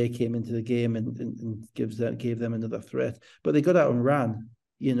Ray came into the game and gave them another threat, but they got out and ran,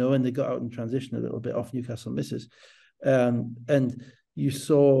 and they got out in transition a little bit off Newcastle misses, and you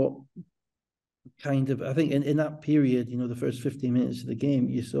saw kind of, I think in that period, the first 15 minutes of the game,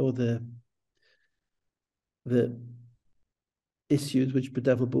 you saw the issues which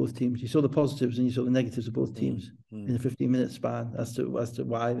bedevil both teams. You saw the positives and you saw the negatives of both teams in a 15-minute span as to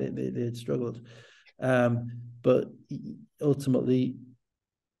why they had struggled. But ultimately,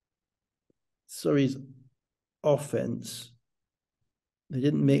 Surrey's offense, they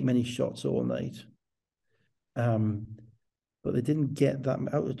didn't make many shots all night. But they didn't get that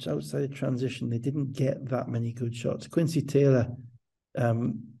outside of transition. They didn't get that many good shots. Quincy Taylor,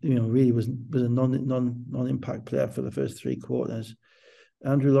 really was a non-impact player for the first three quarters.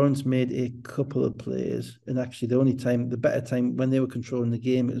 Andrew Lawrence made a couple of plays, and actually the better time when they were controlling the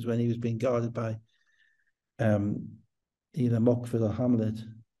game, it was when he was being guarded by either Mockford or Hamlet,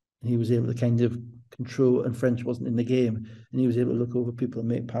 and he was able to kind of control, and French wasn't in the game, and he was able to look over people and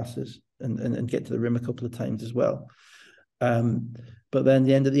make passes and get to the rim a couple of times as well. But then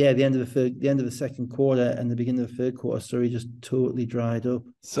the end of the second quarter and the beginning of the third quarter, Surrey just totally dried up.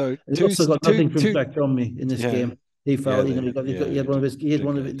 So he also got nothing from Jack Donmy in this game. He felt he had one of his.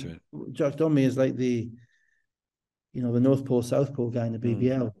 Jack Donmy is like the North Pole South Pole guy in the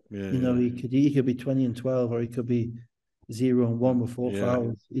BBL. He could be 20 and 12, or he could be 0 and 1 with 4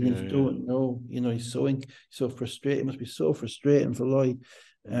 fouls. You don't know. He's so frustrated. It must be so frustrating for Lloyd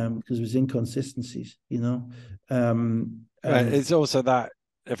because of his inconsistencies. It's also that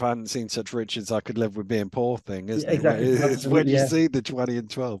if I hadn't seen such Richards, I could live with being poor thing, isn't it? Exactly. It's when you see the 20 and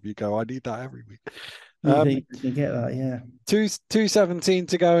 12, you go, I need that every week. You get that, yeah. 2:17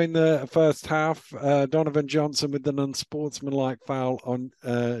 to go in the first half. Donovan Johnson with an unsportsmanlike foul on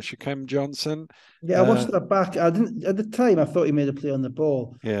Shaquem Johnson. Yeah, I watched that back. I didn't at the time. I thought he made a play on the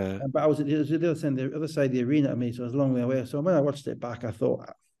ball. Yeah, but it was the other side of the arena to me, so I was a long way away. So when I watched it back, I thought,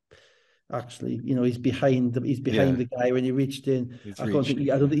 actually, he's behind the guy when he reached in. I don't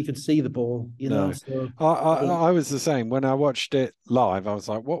think he could see the ball. No. So I was the same when I watched it live. I was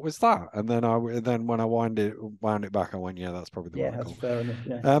like, "What was that?" And then when I wound it back, I went, "Yeah, that's probably the one." That's fair enough.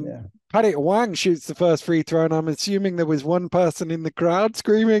 Yeah. Paddy Wang shoots the first free throw, and I'm assuming there was one person in the crowd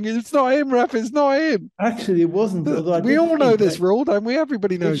screaming, "It's not him, ref! It's not him!" Actually, it wasn't. We all know this rule, don't we?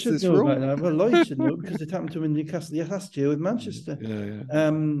 Everybody knows this rule. Well, Lloyd should know because it happened to him in Newcastle last year with Manchester.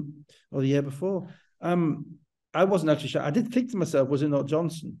 Or the year before. I wasn't actually sure. I did think to myself, was it not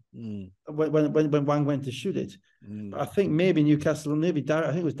Johnson when Wang went to shoot it? But I think maybe Newcastle, maybe I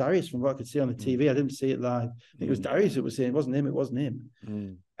think it was Darius from what I could see on the TV. I didn't see it live. I think it was Darius who was saying it wasn't him.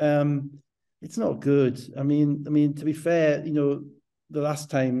 It's not good. I mean, to be fair, the last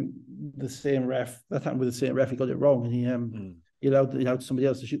time that happened with the same ref, he got it wrong, and he allowed somebody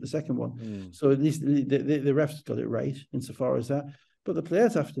else to shoot the second one. So at least the refs got it right insofar as that. But the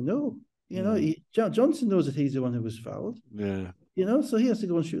players have to know. Johnson knows that he's the one who was fouled. Yeah. So he has to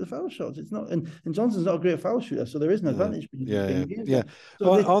go and shoot the foul shots. It's not, and Johnson's not a great foul shooter, so there is an advantage.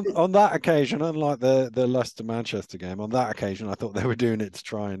 So on that occasion, unlike the Leicester Manchester game, on that occasion, I thought they were doing it to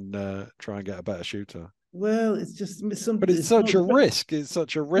try and get a better shooter. Well, it's just some. But it's such a risk. It's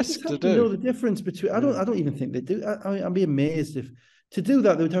such a risk to do. Know the difference between. I don't even think they do. I'd be amazed if to do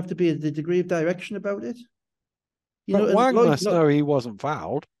that there would have to be a degree of direction about it. But Wang must know he wasn't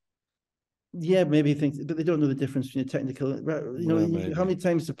fouled. Yeah, maybe he thinks, but they don't know the difference between technical. How many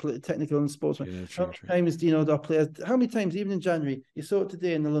times to play technical and sportsman? Yeah, how many times do you know the players? How many times, even in January, you saw it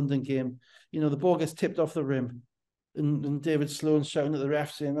today in the London game? The ball gets tipped off the rim, and David Sloan's shouting at the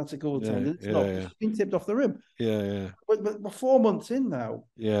ref saying that's a goal time. It's not. It's been tipped off the rim. Yeah. But we're 4 months in now.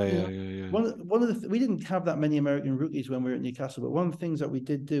 Yeah. One of the we didn't have that many American rookies when we were at Newcastle, but one of the things that we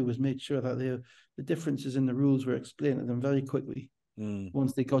did do was make sure that the differences in the rules were explained to them very quickly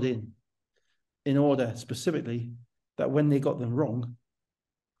once they got in order specifically that when they got them wrong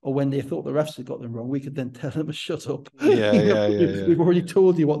or when they thought the refs had got them wrong, we could then tell them to shut up. Yeah. We've already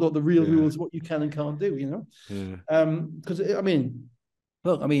told you what the real rules, what you can and can't do, Because, you've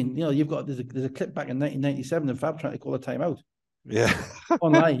got, there's a clip back in 1997 of Fab trying to call a timeout. Yeah.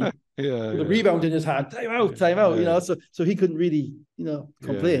 Online. With a rebound in his hand, timeout. So he couldn't really,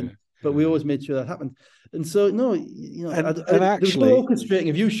 complain. But we always made sure that happened. And so, there's no orchestrating.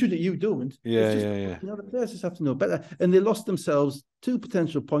 If you shoot it, you don't. The players just have to know better. And they lost themselves 2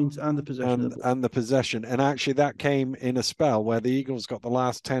 potential points and the possession. And the possession. And actually, that came in a spell where the Eagles got the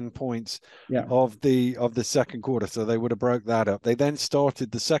last 10 points of the second quarter. So they would have broke that up. They then started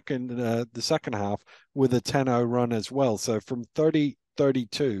the second half with a 10-0 run as well. So from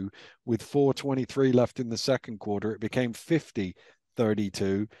 30-32 with 4:23 left in the second quarter, it became 50-32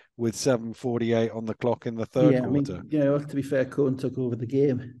 with 7:48 on the clock in the third quarter. To be fair, Cohen took over the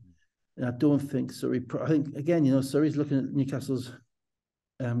game. And I don't think Surrey. I think again, Surrey's looking at Newcastle's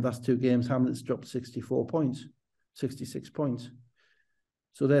last 2 games. Hamlet's dropped 64 points, 66 points.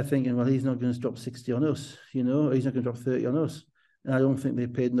 So they're thinking, well, he's not going to drop 60 on us, he's not going to drop 30 on us. And I don't think they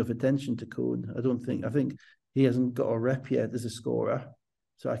paid enough attention to Cohen. I think he hasn't got a rep yet as a scorer.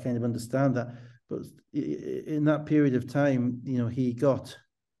 So I kind of understand that. But in that period of time, he got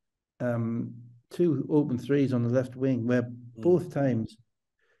 2 open threes on the left wing where both times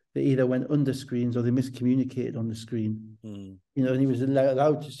they either went under screens or they miscommunicated on the screen. And he was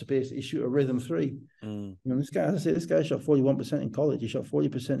allowed just to basically shoot a rhythm 3. This guy shot 41% in college. He shot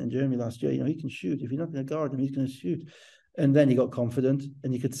 40% in Germany last year. He can shoot. If you're not going to guard him, he's going to shoot. And then he got confident,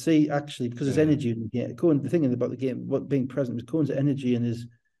 and you could see actually because his energy in the game. Cohen, the thing about the game, what being present was Cohen's energy and his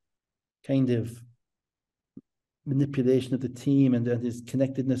kind of manipulation of the team and his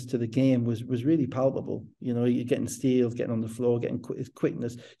connectedness to the game was really palpable. You're getting steals, getting on the floor, getting his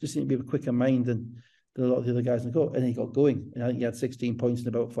quickness. Just seemed to be a quicker mind than a lot of the other guys in the court. And he got going. And I think he had 16 points in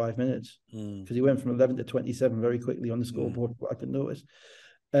about 5 minutes because he went from 11 to 27 very quickly on the scoreboard. I could notice.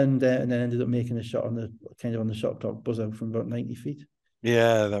 And then ended up making a shot on the shot clock buzzer from about 90 feet.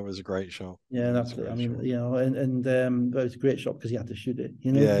 Yeah, that was a great shot. Yeah, that's it. I mean, that was a great shot because he had to shoot it.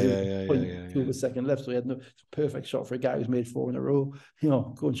 Yeah. 2 of a second left, so he had no perfect shot for a guy who's made 4 in a row.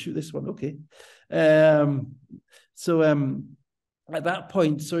 Go and shoot this one, okay. So at that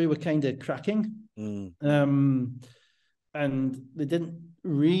point, Surrey were kind of cracking, and they didn't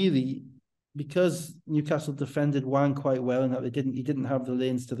really. Because Newcastle defended Wang quite well, and that he didn't have the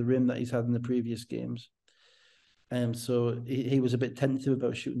lanes to the rim that he's had in the previous games. So he was a bit tentative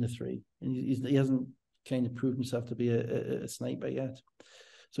about shooting the 3, and he hasn't kind of proved himself to be a sniper yet.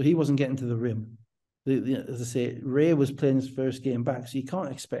 So he wasn't getting to the rim. As I say, Ray was playing his first game back, so you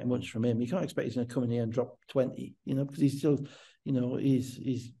can't expect much from him. You can't expect he's going to come in here and drop 20, because he's still,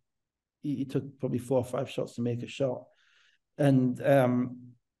 he took probably 4 or 5 shots to make a shot, and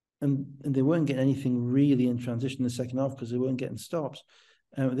they weren't getting anything really in transition in the second half because they weren't getting stops.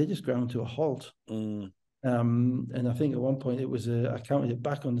 They just ground to a halt. And I think at one point it was I counted it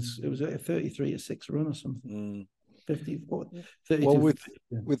back on this. It was a 33-6 run or something. 54. 32. Well,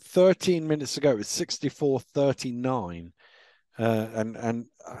 with 13 minutes to go, it was 64-39, and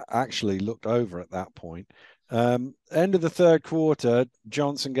actually looked over at that point. End of the third quarter,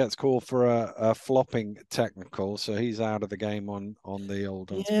 Johnson gets called for a flopping technical, so he's out of the game on the old.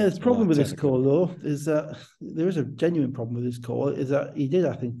 The problem with this call though is that there is a genuine problem with this call. Is that he did,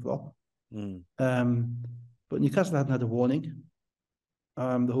 I think, flop. But Newcastle hadn't had a warning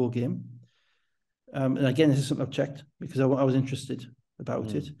the whole game. And again, this is something I've checked because I was interested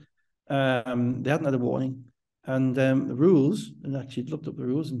about it. They hadn't had a warning, and the rules, and actually looked up the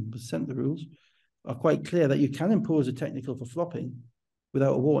rules and was sent the rules, are quite clear that you can impose a technical for flopping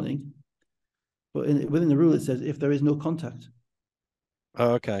without a warning. But within the rule, it says if there is no contact.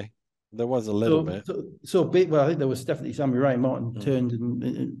 Oh, okay. There was a little bit. I think there was definitely Sammy Ryan Martin turned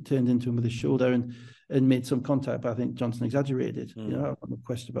into him with his shoulder, and and made some contact, but I think Johnson exaggerated. You know, I have no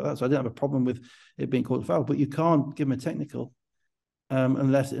question about that. So I didn't have a problem with it being called a foul, but you can't give him a technical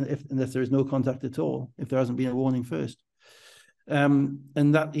unless there is no contact at all, if there hasn't been a warning first. And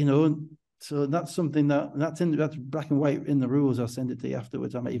that, you know, so that's something that's black and white in the rules. I'll send it to you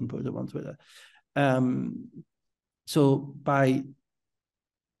afterwards. I might even put it up on Twitter. So by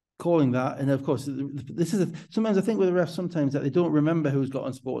calling that, and of course, this is sometimes I think with the refs sometimes that they don't remember who's got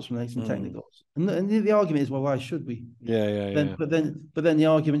unsportsmanlike and technicals, and the argument is, well, why should we? But then the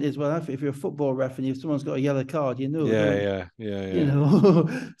argument is, well, if you're a football ref and if someone's got a yellow card, you know, you know,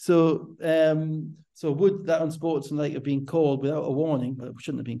 so would that unsportsmanlike have been called without a warning? But it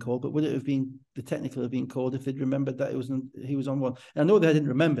shouldn't have been called. But would it have been the technical have been called if they'd remembered that he was on one? And I know they didn't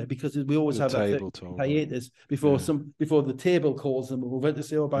remember because we always have that hiatus before the table calls them. We're going to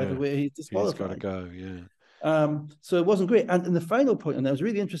say, oh, by the way, he's disqualified. He's got to go. So it wasn't great. And the final point on that was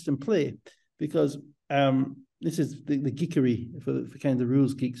really interesting play because this is the geekery for kind of the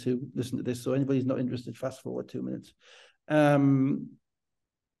rules geeks who listen to this. So anybody who's not interested, fast forward 2 minutes.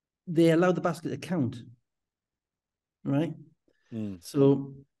 They allowed the basket to count, right?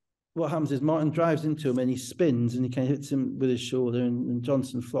 So what happens is Martin drives into him and he spins and he kind of hits him with his shoulder and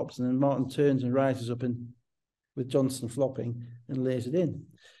Johnson flops, and then Martin turns and rises up with Johnson flopping and lays it in.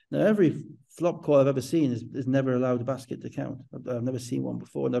 Now, every flop call I've ever seen is never allowed a basket to count. I've never seen one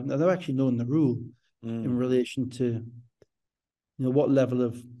before, and I've never actually known the rule in relation to, you know, what level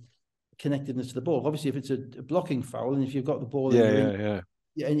of connectedness to the ball. Obviously, if it's a blocking foul and if you've got the ball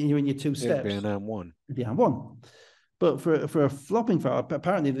and you're in your two steps, it'd be an and one. But for a flopping foul,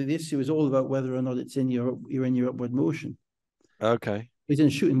 apparently the issue is all about whether or not it's you're in your upward motion. Okay. He's in a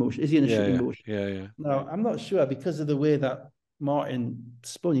shooting motion. Is he in a shooting motion? Yeah. Now, I'm not sure because of the way that Martin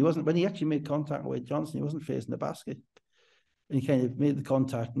spun. He wasn't, when he actually made contact with Johnson, he wasn't facing the basket. And he kind of made the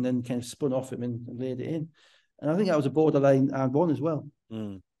contact and then kind of spun off him and laid it in. And I think that was a borderline and one as well.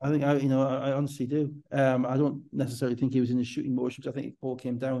 I think I honestly do. I don't necessarily think he was in his shooting motion because I think the ball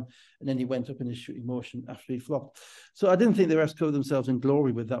came down and then he went up in his shooting motion after he flopped. So I didn't think the refs covered themselves in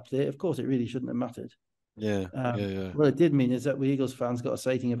glory with that play. Of course, it really shouldn't have mattered. What it did mean is that we Eagles fans got a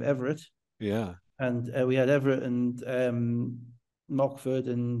sighting of Everett. Yeah. And we had Everett and Mockford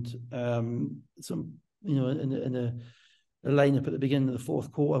and some, you know, in a lineup at the beginning of the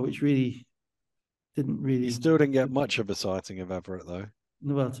fourth quarter, which really didn't really. You still didn't get much of a sighting of Everett, though.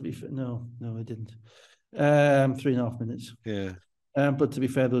 Well, to be fair, no, it didn't. 3.5 minutes. Yeah. But to be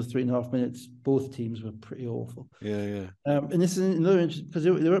fair, those 3.5 minutes, both teams were pretty awful. Yeah. And this is another interesting because they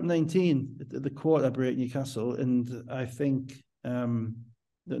were up 19 at the quarter break, Newcastle, and I think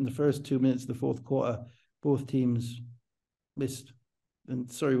that in the first 2 minutes of the fourth quarter, both teams missed. And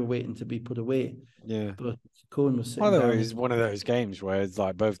sorry, we're waiting to be put away. Yeah. But Cohen was sitting down. It was one of those games where it's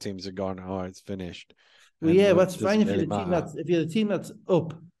like both teams have gone, oh, it's finished. Well, yeah, that's fine if you're the team that's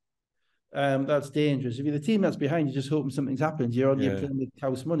up. That's dangerous. If you're the team that's behind, you're just hoping something's happened. You're playing with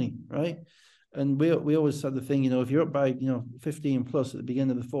house money, right? And we always had the thing, you know, if you're up by 15 plus at the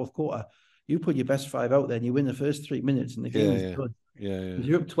beginning of the fourth quarter, you put your best five out there and you win the first 3 minutes and the game is done. Yeah. If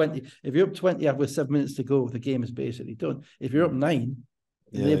you're up 20 with 7 minutes to go, the game is basically done. If you're up 9,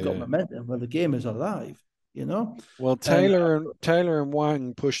 they've got momentum. Well, the game is alive. You know, well, Taylor and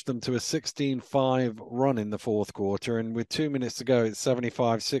Wang pushed them to a 16-5 run in the fourth quarter, and with 2 minutes to go, it's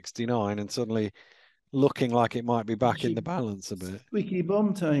 75-69, and suddenly looking like it might be back in the balance a bit. Squeaky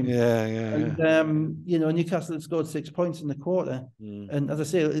bum time. Yeah. And you know, Newcastle had scored 6 points in the quarter, and as I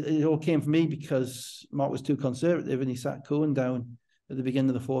say, it all came from me because Mark was too conservative and he sat Cohen down at the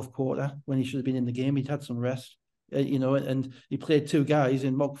beginning of the fourth quarter when he should have been in the game. He'd had some rest. You know, and he played two guys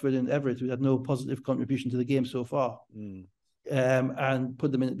in Mockford and Everett who had no positive contribution to the game so far, and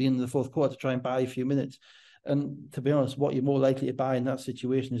put them in at the beginning of the fourth quarter to try and buy a few minutes. And to be honest, what you're more likely to buy in that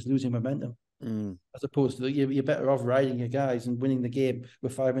situation is losing momentum, as opposed to you're better off riding your guys and winning the game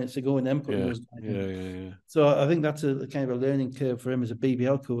with 5 minutes to go and then putting those guys in. So I think that's a kind of a learning curve for him as a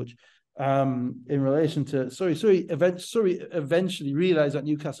BBL coach. In relation to eventually realised that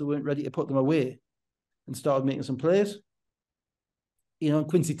Newcastle weren't ready to put them away and started making some plays. You know,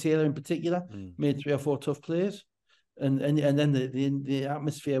 Quincy Taylor in particular made 3 or 4 tough plays, and then the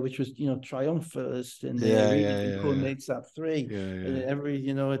atmosphere, which was triumphant, and Cohen makes that 3. And every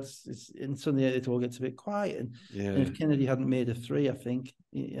it's and suddenly it all gets a bit quiet. And if Kennedy hadn't made a 3, I think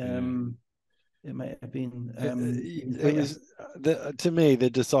it might have been. It was to me the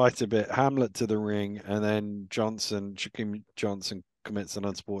decisive bit. Hamlet to the ring, and then Shaquem Johnson commits an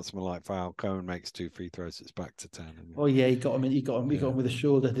unsportsmanlike foul. Cohen makes 2 free throws. It's back to 10. Oh yeah, he got him with a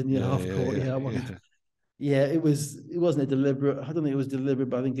shoulder, didn't he? Half court. Yeah, it wasn't a deliberate. I don't think it was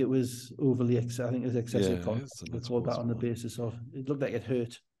deliberate, but I think it was overly. I think it was excessive contact. It's a We called that on the sport. basis of it looked like it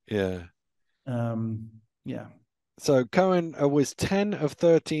hurt. Yeah. Yeah. So Cohen was 10 of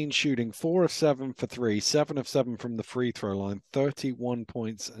 13 shooting, 4 of 7 for 3, 7 of 7 from the free throw line, 31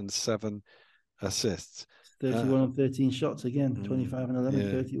 points and 7 assists. 31 and 13 shots again, 25 and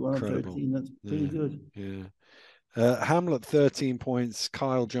 11, 31 and incredible. 13. That's pretty good. Yeah. Hamlet, 13 points.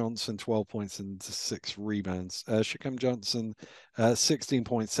 Kyle Johnson, 12 points and 6 rebounds. Shaquem Johnson, 16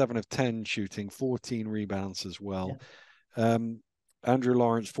 points, 7 of 10 shooting, 14 rebounds as well. Yeah. Andrew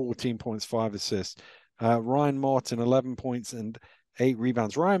Lawrence, 14 points, 5 assists. Ryan Martin, 11 points and 8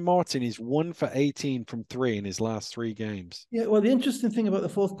 rebounds. Ryan Martin is 1 for 18 from 3 in his last 3 games. Yeah, well, the interesting thing about the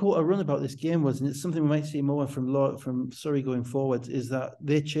fourth quarter run about this game was, and it's something we might see more from Surrey going forward, is that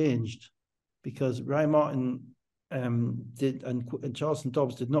they changed because Ryan Martin did and Charleston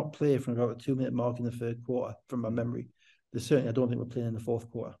Dobbs did not play from about the 2-minute mark in the third quarter, from my memory. They certainly, I don't think, we're playing in the fourth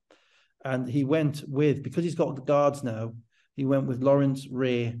quarter. And he went with, because he's got the guards now, he went with Lawrence,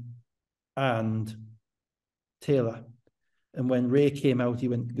 Ray, and Taylor. And when Ray came out, he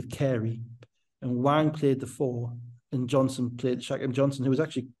went with Carey. And Wang played the 4, and Johnson played Shaquem Johnson, who was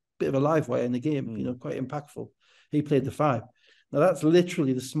actually a bit of a live wire in the game, quite impactful. He played the 5. Now, that's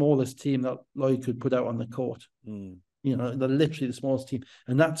literally the smallest team that Lloyd could put out on the court. They're literally the smallest team.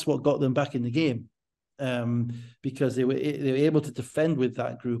 And that's what got them back in the game, because they were able to defend with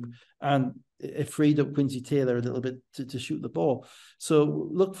that group, and it freed up Quincy Taylor a little bit to shoot the ball. So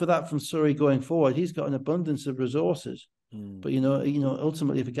look for that from Surrey going forward. He's got an abundance of resources. But,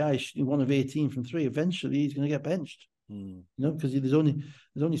 ultimately, if a guy is 1 of 18 from 3, eventually he's going to get benched. Because there's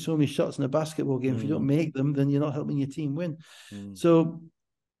only so many shots in a basketball game. If you don't make them, then you're not helping your team win. So,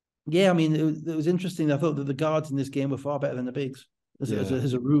 yeah, I mean, it was interesting. I thought that the guards in this game were far better than the bigs, as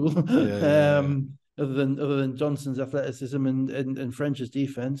a rule. Other than Johnson's athleticism and French's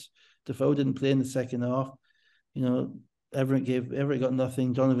defense. Defoe didn't play in the second half. Everett got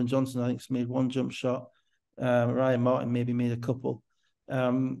nothing. Donovan Johnson, I think, made 1 jump shot. Ryan Martin maybe made a couple.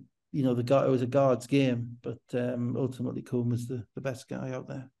 It was a guards game, but ultimately Cohen was the best guy out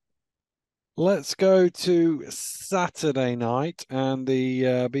there. Let's go to Saturday night and the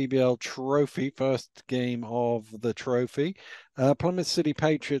BBL Trophy, first game of the trophy. Plymouth City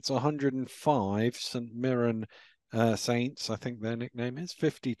Patriots 105, St Mirren Saints, I think their nickname is,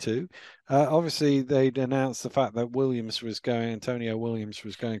 52. Obviously, they'd announced the fact that Antonio Williams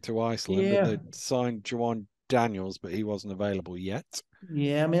was going to Iceland, and they'd signed Juwan Daniels, but he wasn't available yet.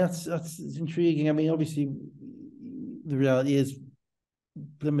 Yeah, I mean, that's intriguing. I mean, obviously, the reality is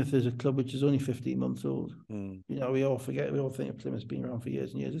Plymouth is a club which is only 15 months old. We all think of Plymouth's been around for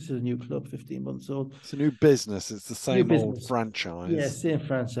years and years. This is a new club, 15 months old. It's a new business. It's the same old franchise. Yeah, same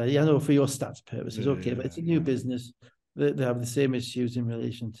franchise. Yeah, I know, for your stats purposes, okay, but it's a new business. They have the same issues in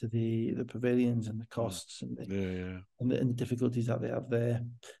relation to the pavilions and the costs and the difficulties that they have there.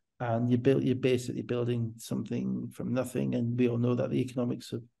 And you're basically building something from nothing. And we all know that the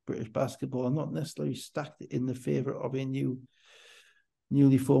economics of British basketball are not necessarily stacked in the favour of a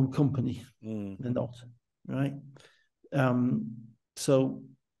newly formed company. They're not, right? So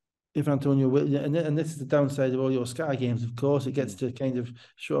if Antonio will, and this is the downside of all your Sky games, of course, it gets to kind of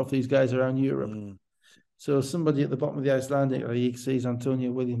show off these guys around Europe. So somebody at the bottom of the Icelandic League sees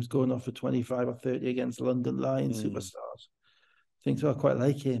Antonio Williams going off for 25 or 30 against London Lions superstars. Thinks, well, I quite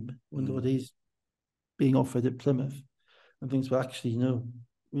like him. Wonder what he's being offered at Plymouth. And thinks, well, actually,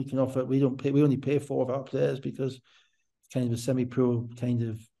 we can offer. We only pay 4 of our players because it's kind of a semi-pro kind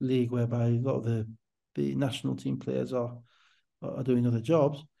of league whereby a lot of the national team players are doing other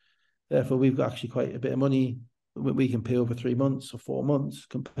jobs. Therefore, we've got actually quite a bit of money we can pay over 3 months or 4 months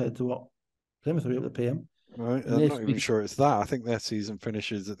compared to what Plymouth are able to pay them. Right, I'm not even sure it's that. I think their season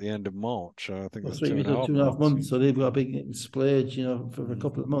finishes at the end of March. I think that's 2.5 months. So they've got a big splurge, for a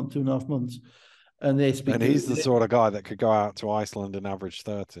couple of months, 2.5 months. And he's the sort of guy that could go out to Iceland and average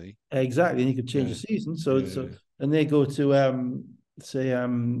 30. Exactly, and he could change the season. And they go to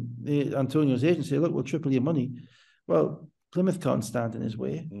Antonio's agent, say, look, we'll triple your money. Well, Plymouth can't stand in his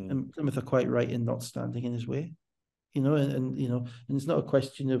way, and Plymouth are quite right in not standing in his way. And it's not a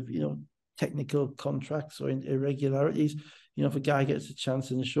question of technical contracts or irregularities. If a guy gets a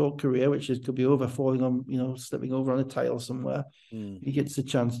chance in a short career, which could be over falling on, slipping over on a tile somewhere, he gets a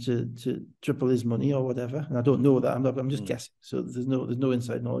chance to triple his money or whatever. And I don't know that. I'm just guessing. So there's no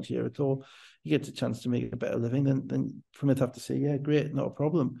inside knowledge here at all. He gets a chance to make a better living, then Plymouth have to say, yeah, great, not a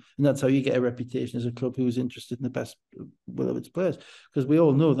problem. And that's how you get a reputation as a club who's interested in the best will of its players. Because we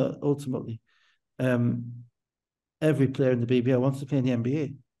all know that ultimately, every player in the BBL wants to play in the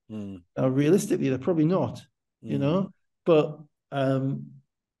NBA. Now, realistically, they're probably not, you know, but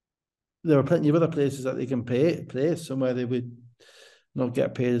there are plenty of other places that they can play somewhere they would not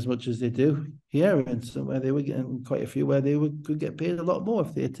get paid as much as they do here, and somewhere they would get quite a few where they could get paid a lot more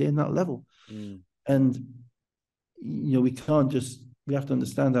if they attain that level. And you know, we have to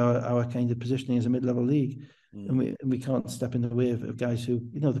understand our kind of positioning as a mid-level league, and we can't step in the way of guys who,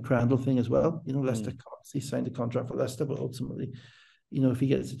 you know, the Crandall thing as well. You know, Leicester, he signed a contract for Leicester, but ultimately, you know, if he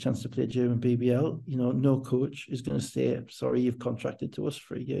gets a chance to play German BBL, you know, no coach is going to say, sorry, you've contracted to us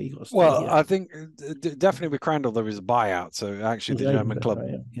for a year. You got to stay here. I think definitely with Crandall there was a buyout. So actually, the German club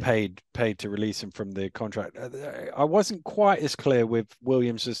paid to release him from the contract. I wasn't quite as clear with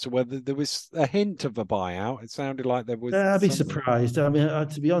Williams as to whether there was a hint of a buyout. It sounded like there was. I'd be surprised. I mean,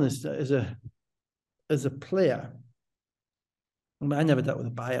 to be honest, as a player, I mean, I never dealt with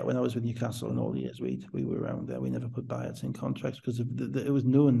a buyout when I was with Newcastle, and all the years we were around there. We never put buyouts in contracts because it was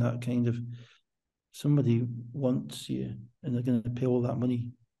known that kind of somebody wants you and they're going to pay all that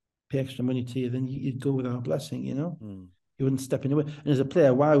money, pay extra money to you, then you'd go without a blessing, you know. You wouldn't step in the way. And as a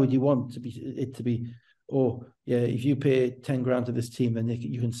player, why would you want it to be? Oh, yeah, if you pay 10 grand to this team, then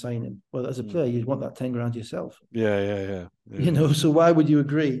you can sign him. Well, as a player, you'd want that 10 grand yourself. Yeah. You know, so why would you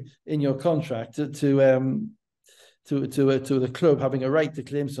agree in your contract to the club having a right to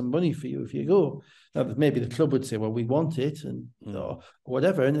claim some money for you if you go? Now, maybe the club would say, well, we want it, and or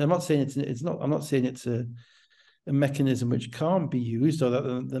whatever. And I'm not saying I'm not saying it's a mechanism which can't be used, or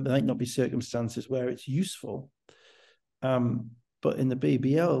that there might not be circumstances where it's useful. But in the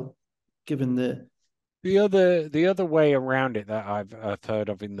BBL, given the other way around it that I've heard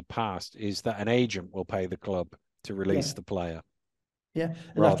of in the past is that an agent will pay the club to release the player. Yeah,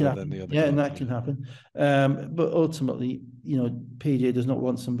 and rather than the other. Yeah, and that can happen. But ultimately, you know, PJ does not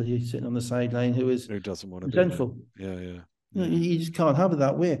want somebody sitting on the sideline who doesn't want to resentful. Yeah. You know, you just can't have it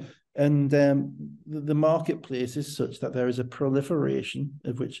that way. And the marketplace is such that there is a proliferation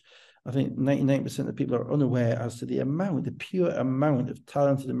of which I think 99% of people are unaware as to the pure amount of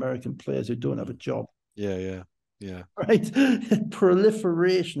talented American players who don't have a job. Yeah. Right,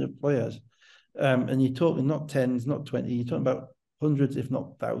 proliferation of players, and you're talking not tens, not 20. You're talking about hundreds, if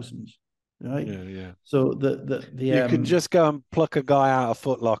not thousands, right? Yeah. So you can just go and pluck a guy out of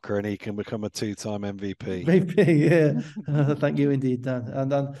Foot Locker and he can become a 2-time MVP. Yeah. Thank you indeed, Dan.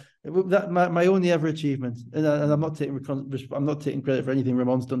 And that my only ever achievement, and I'm not taking credit for anything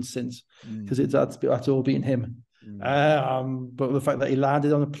Ramon's done since, because that's all been him. But the fact that he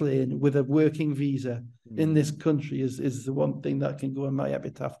landed on a plane with a working visa in this country is the one thing that can go in my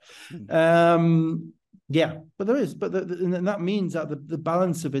epitaph. Yeah, but there is, and that means that the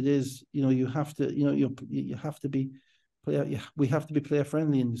balance of it is, you know, you have to be player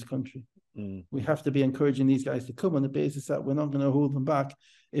friendly in this country. We have to be encouraging these guys to come on the basis that we're not going to hold them back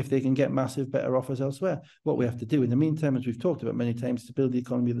if they can get better offers elsewhere. What we have to do in the meantime, as we've talked about many times, to build the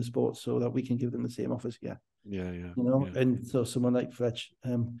economy of the sport so that we can give them the same offers. Yeah. You know, and so someone like Fletch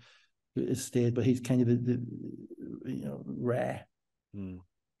has stayed, but he's kind of the rare. You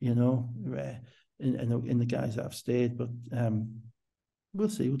know, rare. In the guys that have stayed, but we'll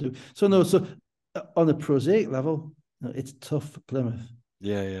see. We'll do. So on a prosaic level, it's tough for Plymouth.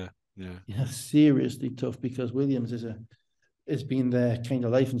 Yeah, seriously tough, because Williams has been their kind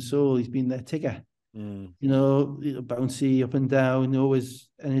of life and soul. He's been their Tigger. You know, bouncy up and down, always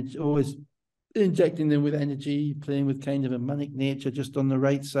injecting them with energy, playing with kind of a manic nature, just on the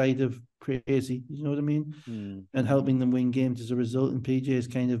right side of crazy, you know what I mean? And helping them win games as a result. And PJ has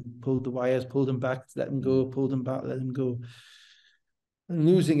kind of pulled the wires, pulled them back, let them go, pulled them back, let them go. And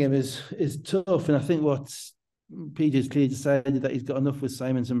losing him is tough. And I think PJ's clearly decided that he's got enough with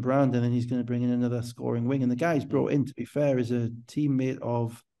Simons and Brandon, and he's going to bring in another scoring wing. And the guy he's brought in, to be fair, is a teammate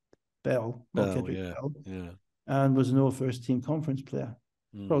of Bell, and was an all first team conference player.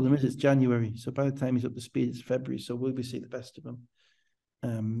 Problem is, it's January, so by the time he's up to speed, it's February. So will we see the best of him?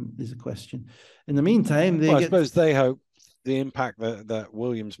 Is a question. In the meantime, I suppose they hope the impact that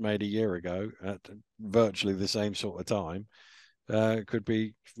Williams made a year ago at virtually the same sort of time could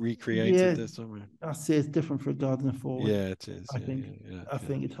be recreated this summer. I say it's different for a guard and a forward. Yeah, it is. I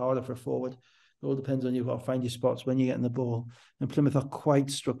think it's harder for a forward. It all depends on you've got to find your spots when you're getting the ball. And Plymouth are quite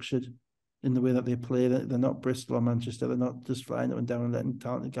structured in the way that they play. They're not Bristol or Manchester. They're not just flying up and down and letting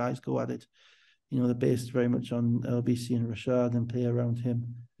talented guys go at it. You know, they're based very much on LBC and Rashad and play around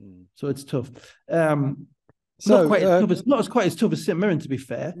him. So it's tough. It's not quite as tough as St Mirren, to be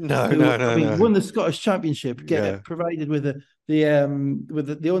fair. No. Won the Scottish Championship, provided with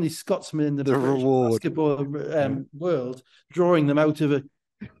the only Scotsman in the basketball world, drawing them out of a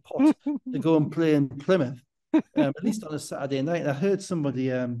pot to go and play in Plymouth. at least on a Saturday night. And I heard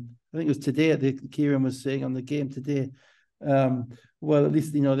somebody, I think it was today, Kieran was saying on the game today, well, at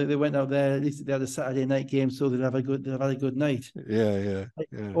least, they went out there, at least they had a Saturday night game, so they'll have a good night. Yeah.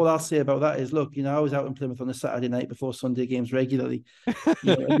 All I'll say about that is, look, I was out in Plymouth on a Saturday night before Sunday games regularly.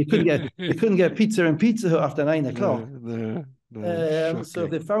 And you couldn't get pizza and Pizza Hut after 9 o'clock. No, so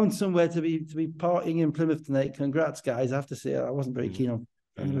if they found somewhere to be partying in Plymouth tonight, congrats, guys. I have to say, I wasn't very keen on.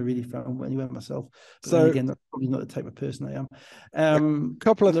 I never really found anywhere myself. But so then again, that's probably not the type of person I am. A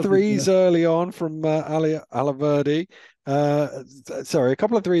couple of threes early on from Ali Alaverdi. A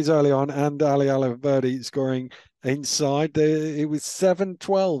couple of threes early on, and Ali Alaverdi scoring inside. It was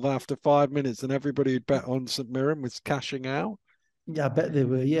 7-12 after 5 minutes, and everybody who'd bet on St Mirren was cashing out. Yeah, I bet they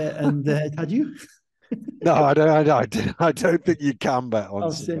were. Yeah, and had you? No, I don't think you can bet on. I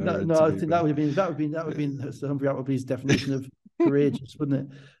think that would have been Sir Humphrey Appleby's definition of courageous,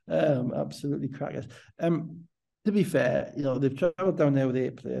 wouldn't it? Absolutely crackers. To be fair, they've travelled down there with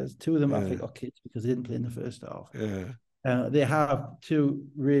 8 players. 2 of them, I think, are kids because they didn't play in the first half. Yeah. They have 2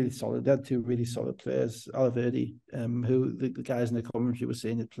 really solid. They had 2 really solid players. Alaverdi, who the guys in the commentary were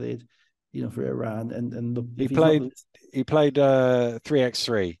saying had played, for Iran, and look, he played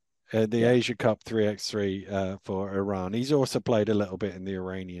 3x3. The Asia Cup 3x3 for Iran. He's also played a little bit in the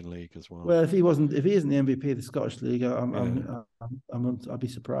Iranian league as well. Well, if he isn't the MVP of the Scottish league, I'd be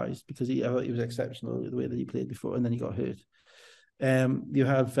surprised because he was exceptional the way that he played before, and then he got hurt. You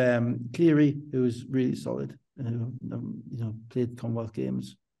have Cleary, who was really solid, played Commonwealth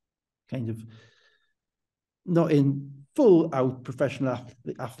Games, kind of not in full out professional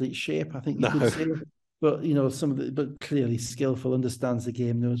athlete shape, I think you could say. But but clearly skillful, understands the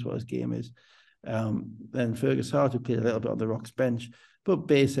game, knows what his game is. Then Fergus Hart, who played a little bit on the Rocks bench, but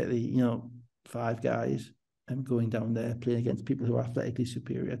basically, 5 guys going down there playing against people who are athletically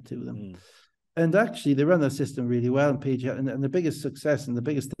superior to them. And actually, they run their system really well. And PG, and the biggest success and the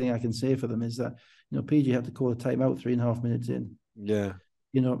biggest thing I can say for them is that PG had to call a timeout 3.5 minutes in. Yeah.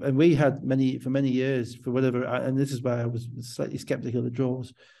 And we had many years for whatever, and this is why I was slightly skeptical of the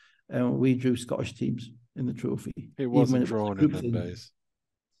draws. We drew Scottish teams in the trophy. It wasn't drawn in those days.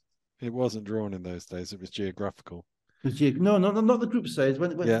 It wasn't drawn in those days. It was geographical. No, not the group size.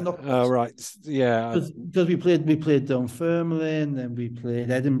 Right. Yeah. Because we played Dunfermline and we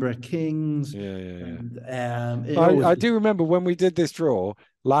played Edinburgh Kings. Yeah. And, I do remember when we did this draw,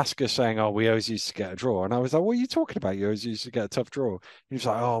 Lasker saying, "Oh, we always used to get a draw," and I was like, "What are you talking about? You always used to get a tough draw." He was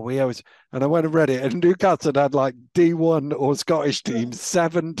like, "Oh, we always," and I went and read it, and Newcastle had like D1 or Scottish teams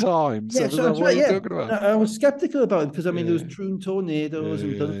 7 times. Yeah, so what are you talking about? I was skeptical about it because there was Troon Tornadoes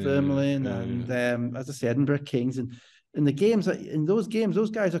and Dunfermline and as I say, Edinburgh Kings and the games in those games,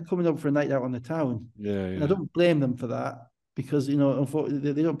 those guys are coming up for a night out on the town. Yeah. And I don't blame them for that because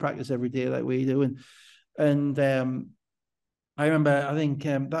unfortunately they don't practice every day like we do, and I remember, I think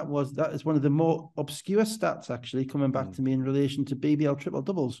that is one of the more obscure stats actually coming back to me in relation to BBL triple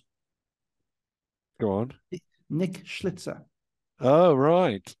doubles. Go on. Nick Schlitzer. Oh,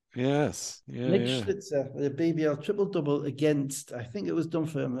 right. Yes. Nick Schlitzer with a BBL triple double against, I think it was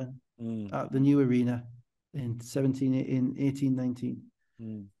Dunfermline at the new arena in 18-19.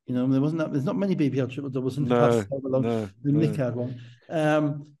 There's not many BBL triple doubles in the past so long. Nick had one.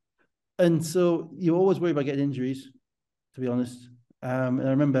 And so you always worry about getting injuries, to be honest. And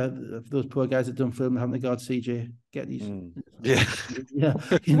I remember those poor guys at Dunfermline having to guard CJ Gettys. Yeah.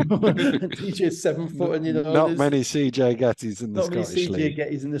 CJ's 7 foot, and not many CJ Gettys in the Scottish League. Not many CJ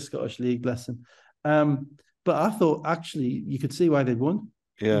Gettys in the Scottish League, bless them. But I thought actually you could see why they won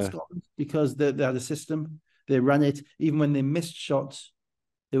in Scotland because they had a system. They ran it. Even when they missed shots,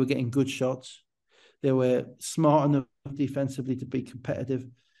 they were getting good shots. They were smart enough defensively to be competitive.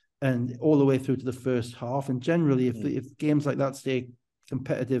 And all the way through to the first half. And generally, if games like that stay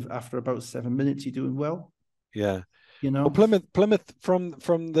competitive after about 7 minutes, you're doing well. Yeah. Well, Plymouth from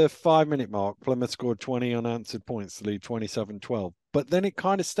the 5-minute mark, Plymouth scored 20 unanswered points to lead 27-12. But then it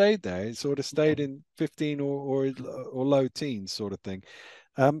kind of stayed there. It sort of stayed in 15 or low teens sort of thing.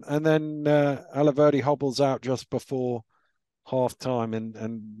 And then Alaverdi hobbles out just before half time,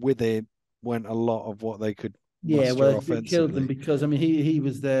 and with it went a lot of what they could. Yeah, well, it killed them because he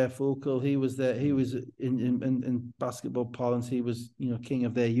was their focal. He was in basketball parlance. He was king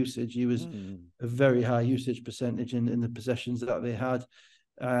of their usage. He was a very high usage percentage in the possessions that they had,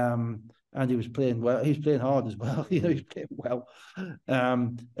 and he was playing well. He was playing hard as well. He was playing well,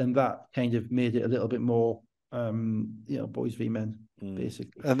 and that kind of made it a little bit more boys v men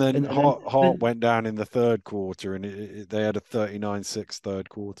basically. And then Hart went down in the third quarter, and they had a 39-6 third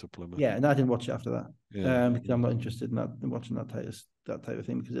quarter. Plymouth. Yeah, and I didn't watch it after that because I'm not interested in watching that type of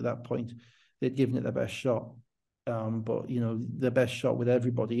thing because at that point they'd given it their best shot. But their best shot with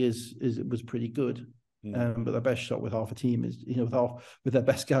everybody was pretty good. But their best shot with half a team is with their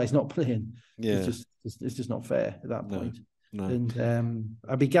best guys not playing. Yeah, it's just not fair at that point. No. And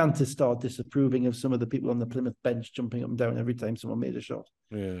I began to start disapproving of some of the people on the Plymouth bench jumping up and down every time someone made a shot.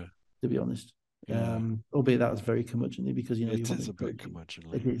 Yeah, to be honest. Yeah. Albeit that was very curmudgeonly because it is a bit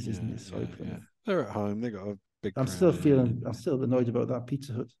curmudgeonly. It is, isn't it? Sorry, yeah. They're at home. They got a big. I'm still annoyed about that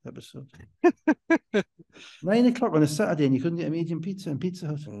Pizza Hut episode. 9 o'clock on a Saturday and you couldn't get a medium pizza in Pizza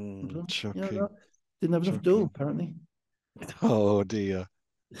Hut. Shocking. Didn't have enough dough, apparently. Oh dear.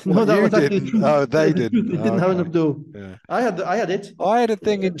 No, that was didn't. Actually, oh, they didn't. They didn't have enough dough. Yeah. I had it. I had a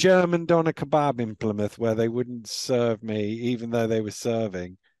thing in German doner kebab in Plymouth where they wouldn't serve me, even though they were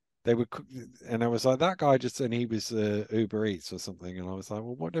serving. They would, and I was like, that guy just, and he was Uber Eats or something, and I was like,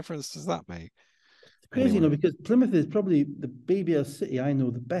 well, what difference does that make? It's crazy, because Plymouth is probably the BBL city I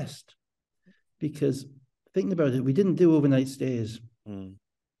know the best. Because thinking about it, we didn't do overnight stays.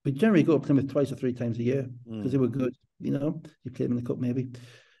 We generally go to Plymouth 2 or 3 times a year because they were good. You play them in the cup maybe.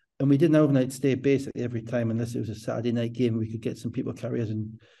 And we did an overnight stay basically every time, unless it was a Saturday night game. We could get some people carriers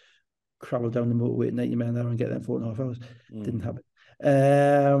and travel down the motorway at 90 miles an hour and get there in 4.5 hours. Didn't happen.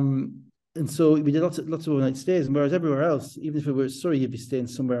 And so we did lots of overnight stays. And whereas everywhere else, even if it were Surrey, you'd be staying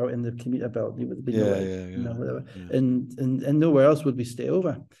somewhere out in the commuter belt. Whatever. And nowhere else would we stay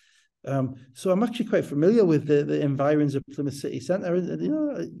over. So I'm actually quite familiar with the environs of Plymouth City Centre.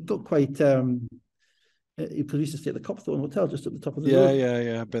 And, it got quite. Because we used to stay at the Copthorne Hotel just up the top of the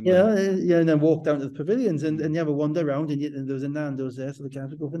road. And then walk down to the pavilions and you have a wander around and there was a Nando's there, so the guys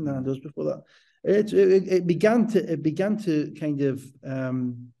would go for Nando's before that. It began to kind of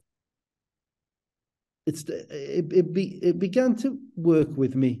it began to work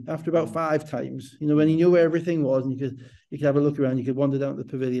with me after about 5 times. When you knew where everything was and you could have a look around, you could wander down to the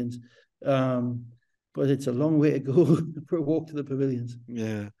pavilions. But it's a long way to go for a walk to the pavilions.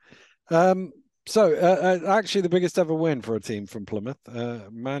 Yeah. So actually the biggest ever win for a team from Plymouth.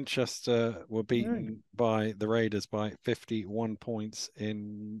 Manchester were beaten by the Raiders by 51 points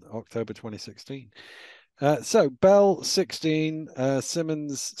in October 2016. So Bell 16,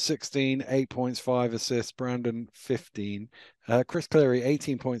 Simmons 16, 8 points, 5 assists, Brandon 15, Chris Cleary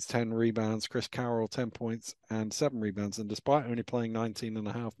 18 points, 10 rebounds, Chris Carroll 10 points and 7 rebounds. And despite only playing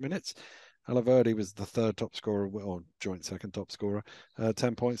 19.5 minutes, Alaverdi was the third top scorer, or joint second top scorer,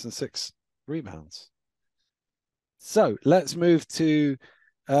 10 points and 6 rebounds. So let's move to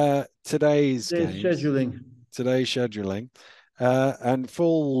today's scheduling. And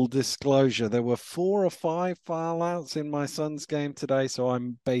full disclosure, there were 4 or 5 foul outs in my son's game today, so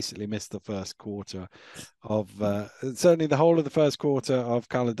I'm basically missed the first quarter of certainly the whole of the first quarter of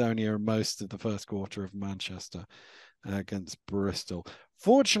Caledonia and most of the first quarter of Manchester against Bristol.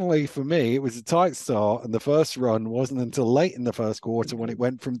 Fortunately for me, it was a tight start, and the first run wasn't until late in the first quarter when it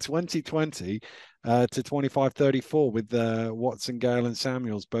went from 20-20 to 25-34 with Watson, Gale and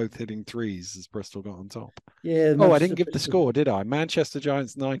Samuels both hitting threes as Bristol got on top. Yeah. I didn't give the score, did I? Manchester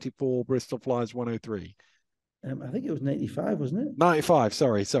Giants 94, Bristol Flyers 103. I think it was 95, wasn't it? 95,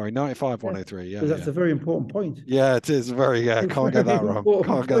 sorry, 95, 103. Yeah, that's a very important point. Yeah, it is very, can't get that wrong.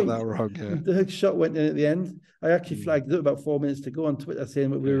 Can't get that wrong. Yeah. The shot went in at the end. I actually flagged it about 4 minutes to go on Twitter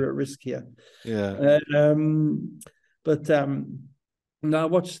saying that we were at risk here. Yeah. No, I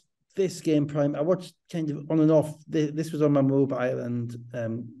watched this game prime. I watched kind of on and off. This was on my mobile, and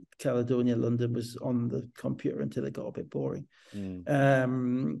Caledonia London was on the computer until it got a bit boring.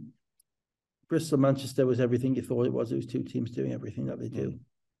 Bristol Manchester was everything you thought it was. It was 2 teams doing everything that they do.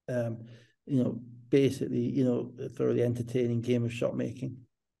 Basically, a thoroughly entertaining game of shot making,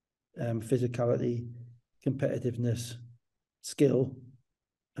 physicality, competitiveness, skill,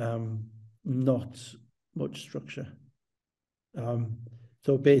 not much structure.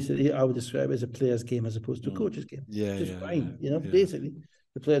 So basically, I would describe it as a player's game as opposed to a coach's game. Fine. Basically,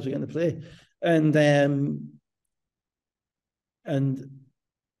 the players were going to play, and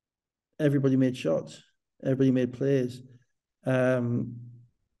everybody made shots. Everybody made plays. Fletch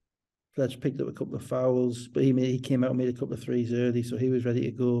picked up a couple of fouls, but he came out and made a couple of threes early, so he was ready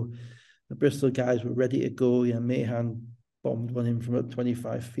to go. The Bristol guys were ready to go. Mahan bombed one in from about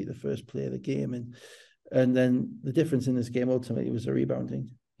 25 feet the first play of the game, and then the difference in this game ultimately was the rebounding.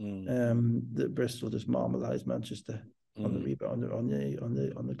 That Bristol just marmalised Manchester on the rebound on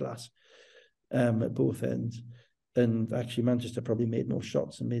the glass at both ends. And actually, Manchester probably made more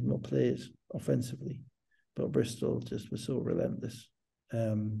shots and made more plays offensively, but Bristol just was so relentless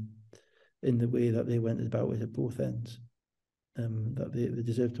in the way that they went about it at both ends. that they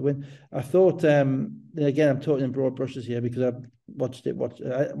deserve to win. I thought, again, I'm talking in broad brushes here because I watched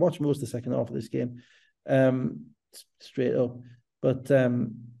most of the second half of this game, straight up. But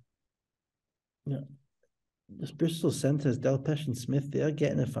this Bristol centres, Delpesh and Smith, they are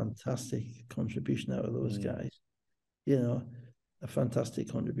getting a fantastic contribution out of those guys. A fantastic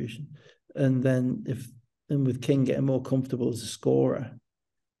contribution. And then with King getting more comfortable as a scorer,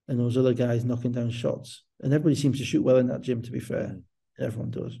 and those other guys knocking down shots, and everybody seems to shoot well in that gym. To be fair,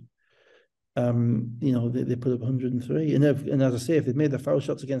 everyone does. They put up 103, and as I say, if they'd made their foul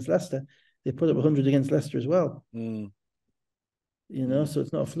shots against Leicester, they put up 100 against Leicester as well. So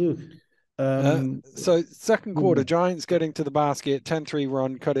it's not a fluke. So second quarter, Giants getting to the basket, 10-3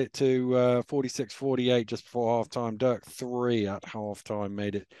 run, cut it to 46-48 just before halftime. Dirk 3 at halftime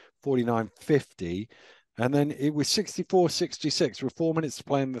made it 49-50. And then it was 64-66 with 4 minutes to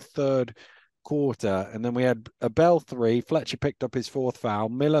play in the third quarter. And then we had a Bell 3. Fletcher picked up his 4th foul.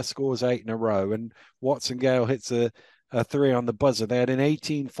 Miller scores 8 in a row. And Watson Gale hits a 3 on the buzzer. They had an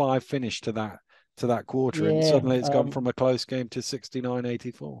 18-5 finish to that quarter. And suddenly it's gone from a close game to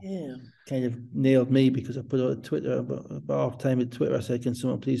 69-84. Yeah, kind of nailed me because I put out a Twitter about half time at Twitter. I said, can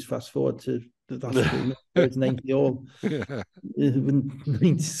someone please fast forward to the last 3 minutes? It's 90 all. I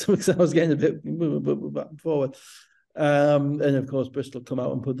was getting a bit back and forward. And of course, Bristol come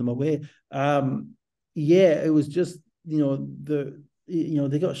out and put them away. It was just,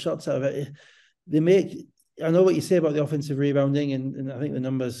 they got shots out of it. I know what you say about the offensive rebounding, and I think the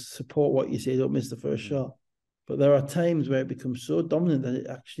numbers support what you say. Don't miss the first shot. But there are times where it becomes so dominant that it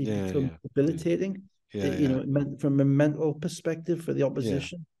actually becomes debilitating. From a mental perspective for the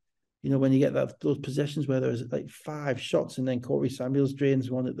opposition. When you get those possessions where there's like 5 shots and then Corey Samuels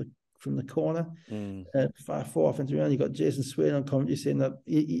drains one from the corner. 4 offensive round. You got Jason Swain on commentary saying that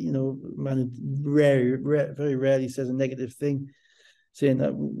man very rarely says a negative thing, saying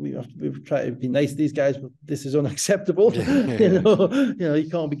that we've tried to be nice to these guys, but this is unacceptable. You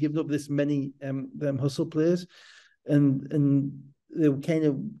can't be giving up this many them hustle players, and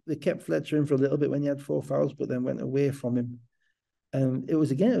they kept Fletcher in for a little bit when he had 4 fouls, but then went away from him. And it was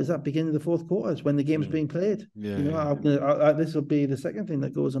that beginning of the fourth quarter when the game's being played. This will be the second thing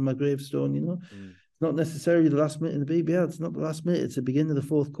that goes on my gravestone. It's not necessarily the last minute in the BBL. It's not the last minute. It's the beginning of the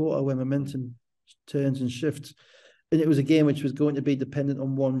fourth quarter where momentum turns and shifts. And it was a game which was going to be dependent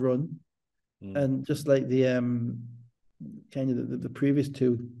on one run, and just like the the previous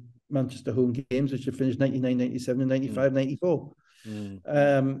 2 Manchester home games, which have finished 99-97 and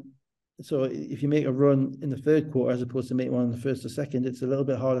 95-94. So if you make a run in the third quarter as opposed to make one in the first or second, it's a little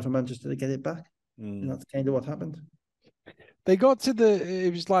bit harder for Manchester to get it back. And that's kind of what happened. They got to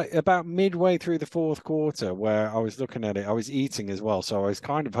it was like about midway through the fourth quarter where I was looking at it. I was eating as well. So I was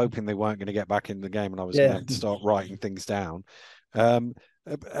kind of hoping they weren't going to get back in the game and I was going to have to start writing things down.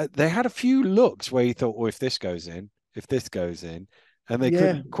 They had a few looks where you thought, if this goes in, and they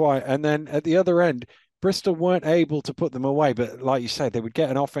couldn't quite. And then at the other end, Bristol weren't able to put them away, but like you said, they would get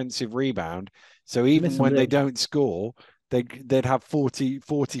an offensive rebound. So even when they don't score, they'd have 40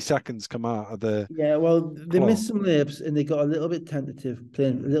 seconds come out of the they missed some layups and they got a little bit tentative,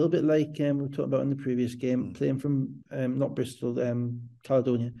 playing a little bit like we were talking about in the previous game, playing from not Bristol,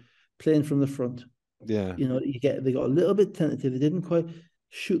 Caledonia, playing from the front. Yeah, they got a little bit tentative. They didn't quite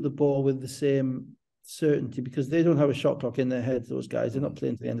shoot the ball with the same certainty because they don't have a shot clock in their heads. Those guys, they're not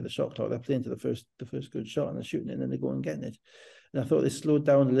playing to the end of the shot clock. They're playing to the first good shot and they're shooting it and then they go and getting it. And I thought they slowed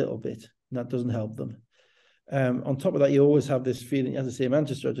down a little bit, and that doesn't help them. On top of that, you always have this feeling, as I say,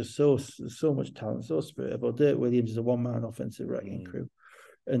 Manchester are just so much talent, so spiritable. Dirk Williams is a one-man offensive wrecking crew,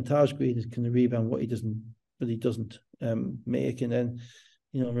 and Taj Green can rebound what he doesn't make, and then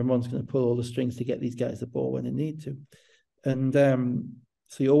Ramon's going to pull all the strings to get these guys the ball when they need to, and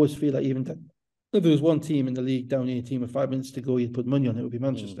so you always feel like even if there was one team in the league down here, a team with 5 minutes to go, you'd put money on it would be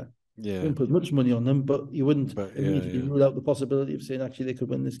Manchester. You wouldn't put much money on them, but you wouldn't immediately rule out the possibility of saying actually they could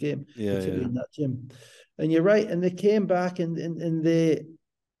win this game, particularly in that gym. And you're right, and they came back and they,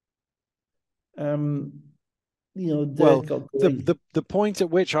 the point at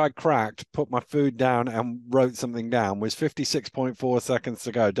which I put my food down and wrote something down was 56.4 seconds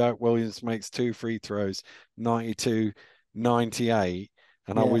to go. Dirk Williams makes 2 free throws, 92-98.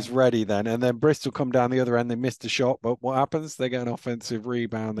 And I was ready then. And then Bristol come down the other end. They missed a shot, but what happens? They get an offensive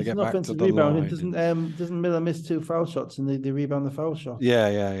rebound. They get back to the line. Doesn't Miller miss 2 foul shots and they rebound the foul shot? Yeah.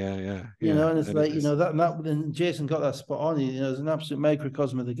 And it's and Jason got that spot on. It's an absolute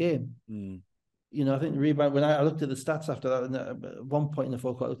microcosm of the game. I think the rebound, when I looked at the stats after that, and at one point in the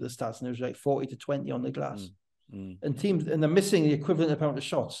fourth quarter, I looked at the stats and it was like 40-20 on the glass. And teams, and they're missing the equivalent amount of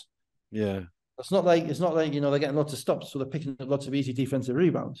shots. Yeah. It's not like they're getting lots of stops, so they're picking up lots of easy defensive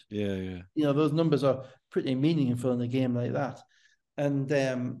rebounds. Yeah. Those numbers are pretty meaningful in a game like that. And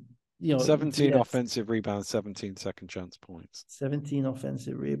 17 offensive rebounds, 17 second chance points. 17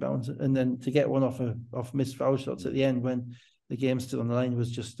 offensive rebounds, and then to get one off missed foul shots at the end when the game's still on the line was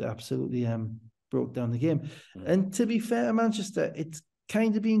just absolutely broke down the game. And to be fair to Manchester, it's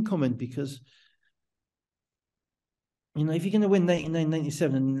kind of been coming because if you're going to win 99,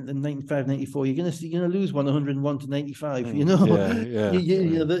 97 and 95, 94, you're going to lose 101 to 95.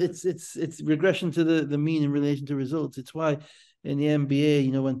 It's regression to the mean in relation to results. It's why in the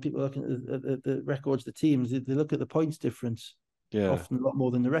NBA, when people look at the records, the teams, they look at the points difference often a lot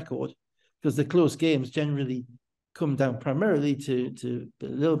more than the record, because the close games generally come down primarily to a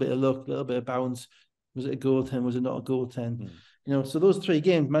little bit of luck, a little bit of bounce. Was it a goaltend? Was it not a goaltend? So those 3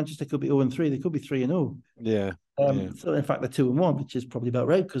 games, Manchester could be 0-3. They could be 3-0. Yeah. So in fact, they're 2-1, which is probably about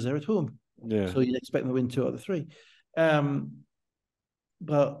right because they're at home. Yeah. So you'd expect them to win 2 out of 3.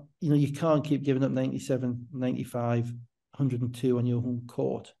 But you can't keep giving up 97, 95, 102 on your home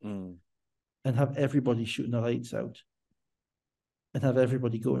court and have everybody shooting the lights out and have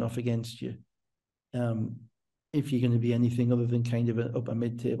everybody going off against you. If you're going to be anything other than kind of an upper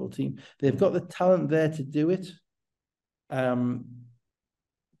mid-table team, they've got the talent there to do it.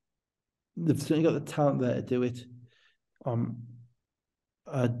 They've certainly got the talent there to do it.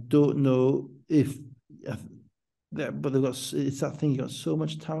 I don't know if, but it's that thing. You got so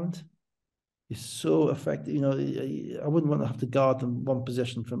much talent. It's so effective. I wouldn't want to have to guard them one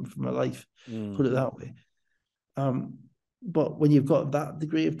possession from my life. Put it that way. But when you've got that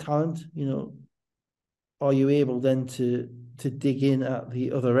degree of talent, are you able then to dig in at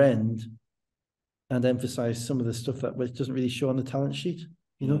the other end and emphasize some of the stuff that which doesn't really show on the talent sheet?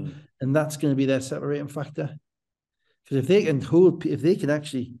 And that's going to be their separating factor. Because if they can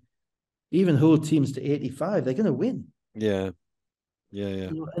actually even hold teams to 85, they're going to win. Yeah.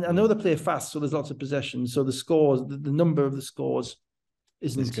 And I know they play fast, so there's lots of possession. So the scores, the number of the scores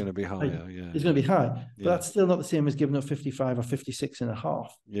isn't going to be higher. It's going to be high, but that's still not the same as giving up 55 or 56 and a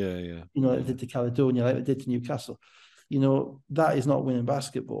half. It did to Caledonia, like it did to Newcastle. That is not winning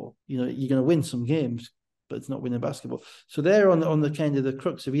basketball. You're going to win some games, but it's not winning basketball. So they're on the kind of the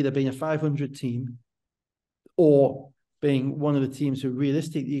crux of either being a 500 team or being one of the teams who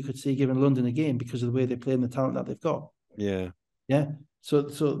realistically you could see giving London a game because of the way they play and the talent that they've got. Yeah. So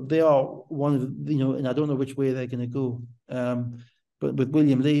they are one of and I don't know which way they're going to go. But with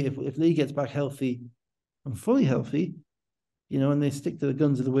William Lee, if Lee gets back healthy and fully healthy, and they stick to the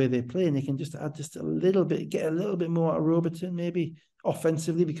guns of the way they play, and they can just add just a little bit, get a little bit more out of Robertson, maybe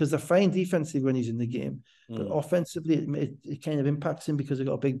offensively, because they're fine defensively when he's in the game, but offensively it kind of impacts him because they've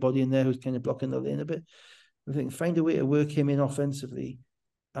got a big body in there who's kind of blocking the lane a bit. I think find a way to work him in offensively,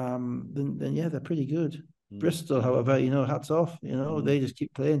 then they're pretty good. Bristol, however, hats off. They just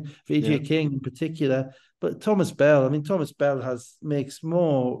keep playing. VJ King in particular, but Thomas Bell. Thomas Bell makes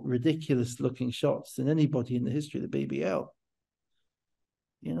more ridiculous looking shots than anybody in the history of the BBL.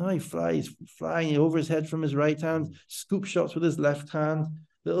 He flying over his head from his right hand, scoop shots with his left hand,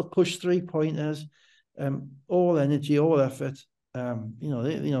 little push 3-pointers, all energy, all effort.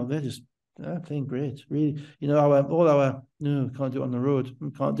 They're playing great, really. Can't do it on the road.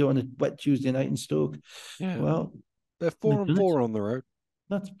 We can't do it on a wet Tuesday night in Stoke. Yeah. Well, they're 4-4 on the road.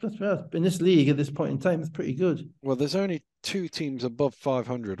 That's in this league at this point in time. It's pretty good. Well, there's only 2 teams above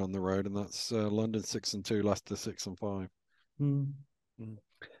 500 on the road, and that's London 6-2, Leicester 6-5.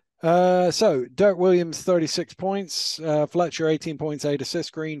 So Dirk Williams 36 points, Fletcher 18 points, 8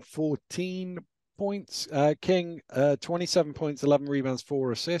 assists, Green 14 points, King 27 points, 11 rebounds,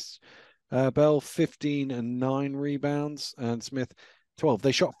 4 assists. Bell 15 and 9 rebounds, and Smith 12.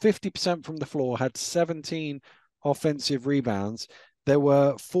 They shot 50% from the floor, had 17 offensive rebounds. There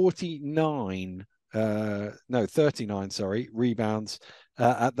were 39 rebounds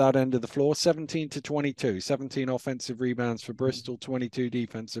at that end of the floor, 17 to 22, 17 offensive rebounds for Bristol, 22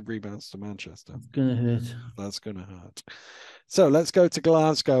 defensive rebounds to Manchester. That's gonna hurt. So let's go to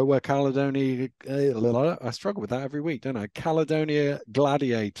Glasgow, where Caledonia, I struggle with that every week, don't I? Caledonia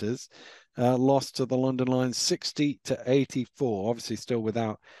Gladiators lost to the London Lions 60 to 84. Obviously still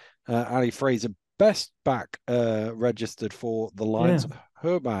without Ali Fraser. Best back registered for the Lions.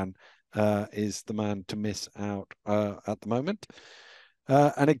 Herban is the man to miss out at the moment.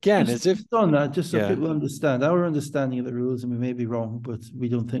 And again, just as if on that, just so people understand, our understanding of the rules, and we may be wrong, but we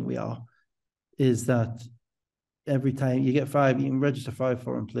don't think we are, is that every time you get 5, you can register 5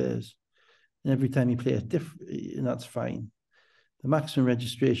 foreign players, and every time you play a different, and that's fine. The maximum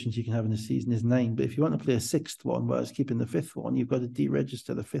registrations you can have in a season is 9, but if you want to play a 6th one, whereas keeping the 5th one, you've got to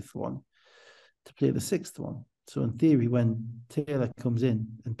deregister the 5th one. to play the 6th one. So in theory, when Taylor comes in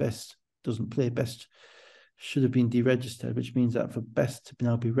and Best doesn't play, Best should have been deregistered, which means that for Best to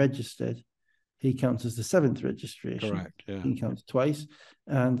now be registered, he counts as the 7th registration. Correct. Yeah. He counts twice,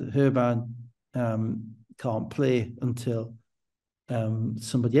 and Hurban can't play until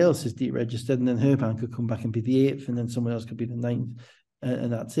somebody else is deregistered, and then Hurban could come back and be the 8th, and then someone else could be the 9th,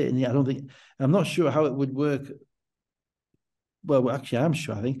 and that's it. And yeah, I'm not sure how it would work. Well, actually, I'm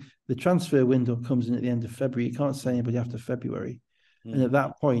sure. I think the transfer window comes in at the end of February. You can't sign anybody after February. And at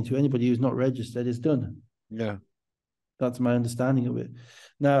that point, anybody who's not registered is done. Yeah. That's my understanding of it.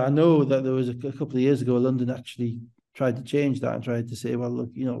 Now, I know that there was a couple of years ago, London actually tried to change that and tried to say, well, look,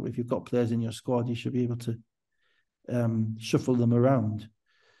 if you've got players in your squad, you should be able to shuffle them around.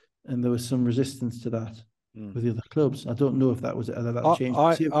 And there was some resistance to that with the other clubs. I don't know if that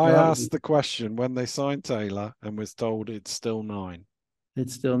changed. I asked the question when they signed Taylor and was told it's still 9.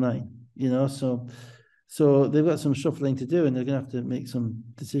 It's still 9, so they've got some shuffling to do, and they're going to have to make some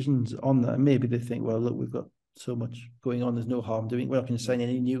decisions on that. And maybe they think, well, look, we've got so much going on. There's no harm doing. We're not going to sign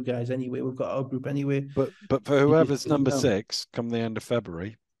any new guys anyway. We've got our group anyway. But for whoever's number 6 come the end of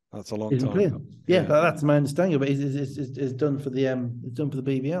February, that's a long time. Yeah, that's my understanding of it. It's done for the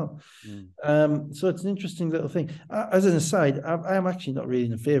BBL. So it's an interesting little thing. As an aside, I am actually not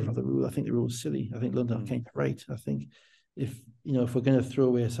really in favour of the rule. I think the rule is silly. I think London are kind of right. I think if we're going to throw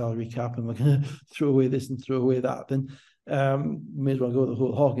away a salary cap and we're going to throw away this and throw away that, then may as well go the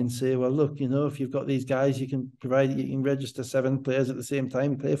whole hog and say, well, look, if you've got these guys, you can register 7 players at the same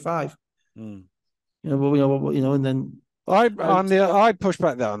time, you play 5. And then I push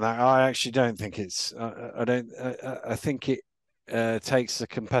back on that. I actually don't think it's. I think it takes the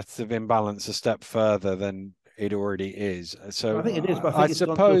competitive imbalance a step further than it already is. So I think it is, but I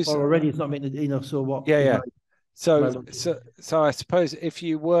suppose so already it's not making so what? Yeah. So I suppose if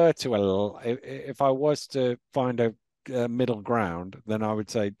you were to, if I was to find a middle ground, then I would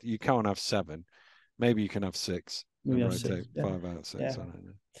say you can't have 7. Maybe you can have 6. Maybe have 6. 5 out of 6. Yeah. I don't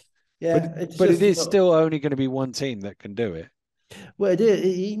know. Yeah, but it is still only going to be one team that can do it. Well, it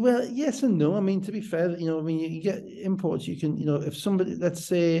is. Well, yes and no. I mean, to be fair, you get imports. You can, if somebody, let's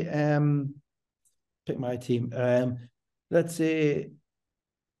say, pick my team. Let's say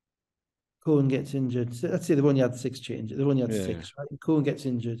Cohen gets injured. So let's say they've only had 6 changes. They've only had 6. Right? Cohen gets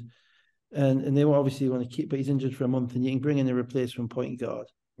injured, and they obviously want to keep, but he's injured for a month, and you can bring in a replacement point guard.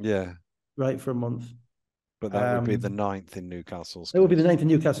 Yeah. Right, for a month. But that would be the 9th in Newcastle. It would be the 9th in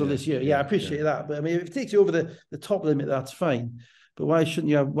Newcastle this year. Yeah, I appreciate that. But I mean, if it takes you over the top limit, that's fine. But why should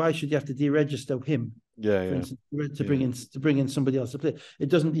you have to deregister him? Yeah, for instance, to bring in somebody else to play. It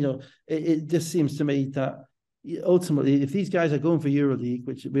doesn't, it just seems to me that ultimately, if these guys are going for EuroLeague,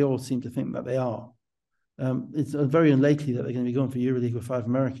 which we all seem to think that they are, it's very unlikely that they're going to be going for EuroLeague with 5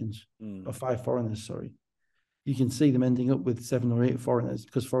 Americans or 5 foreigners. Sorry, you can see them ending up with 7 or 8 foreigners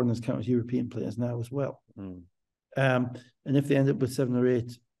because foreigners count as European players now as well. And if they end up with 7 or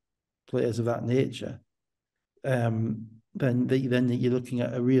 8 players of that nature, then you're looking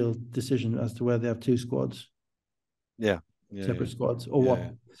at a real decision as to whether they have 2 squads, separate squads, or what,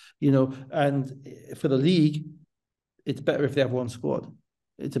 And for the league, it's better if they have 1 squad.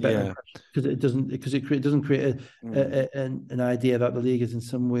 It's a better because it doesn't create an idea that the league is in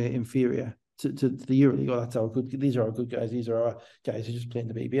some way inferior to the EuroLeague. Oh, that's our good. These are our good guys. These are our guys who just play in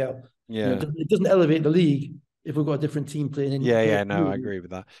the BBL. Yeah, it doesn't elevate the league if we've got a different team playing in. No, I agree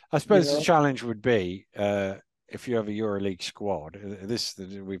with that. I suppose the challenge would be if you have a EuroLeague squad.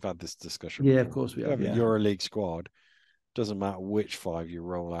 We've had this discussion. Yeah, of course we have. A EuroLeague squad. Doesn't matter which 5 you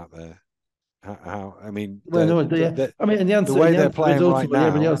roll out there. And the answer, way they're playing right now,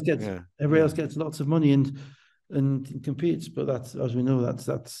 everybody else gets lots of money and competes. But that's, as we know,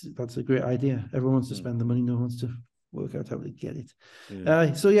 that's a great idea. Everyone wants to spend the money. No one wants to work out how to get it.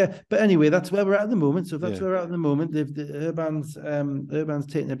 But anyway, that's where we're at the moment. So that's where we're at the moment. Urban's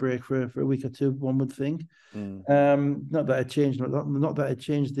taking a break for a week or 2, one would think. Not that it changed. Not that it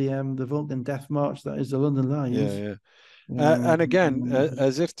changed the Vulcan Death March that is the London Lions. And again,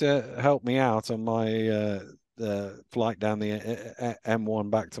 as if to help me out on my flight down the M1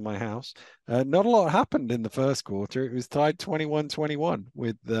 back to my house, not a lot happened in the first quarter. It was tied 21-21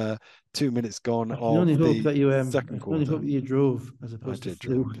 with 2 minutes gone of the second quarter. I only hope you drove as opposed to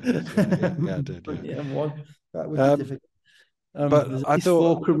flew. I did. Yeah. M1, that would be difficult. But I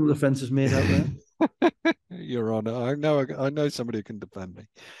thought 4 criminal offences made out there. Your Honour, I know somebody who can defend me.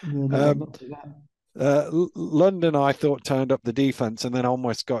 Not London, I thought, turned up the defense and then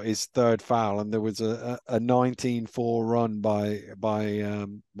almost got his 3rd foul, and there was a 19-4 run by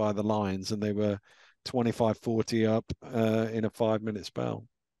the Lions, and they were 25-40 up in a 5-minute spell.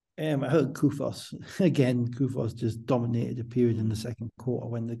 I heard Kufos again. Kufos just dominated the period in the second quarter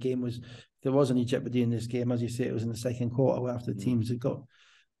when the game was. There was any jeopardy in this game, as you say. It was in the second quarter after the teams had got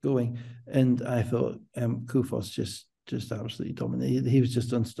going, and I thought Kufos just absolutely dominated. He was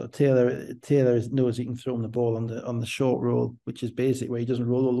just unstuck. Taylor knows he can throw him the ball on the short roll, which is basic, where he doesn't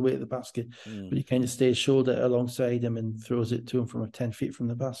roll all the way to the basket, but he kind of stays shoulder alongside him and throws it to him from 10 feet from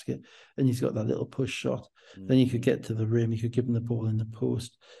the basket. And he's got that little push shot. Then you could get to the rim. You could give him the ball in the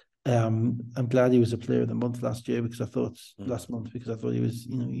post. I'm glad he was a player of the month last month because I thought he was,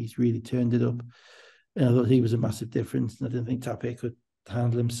 he's really turned it up. And I thought he was a massive difference. And I didn't think Tape could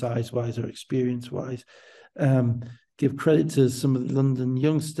handle him size-wise or experience-wise. Give credit to some of the London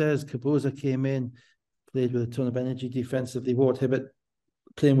youngsters. Kaboza came in, played with a ton of energy defensively. Ward Hibbert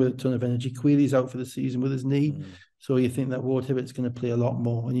playing with a ton of energy. Quealy's out for the season with his knee. So you think that Ward Hibbert's going to play a lot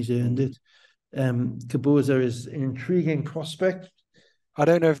more, and he's earned it. Kaboza is an intriguing prospect. I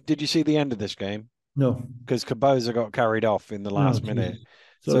don't know did you see the end of this game? No. Because Kaboza got carried off in the last minute.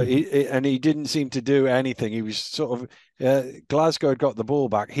 So he didn't seem to do anything. He was sort of, Glasgow had got the ball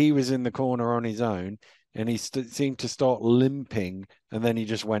back. He was in the corner on his own, and he seemed to start limping, and then he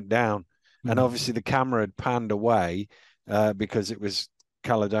just went down. And obviously the camera had panned away because it was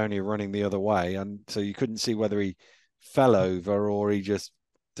Caledonia running the other way. And so you couldn't see whether he fell over or he just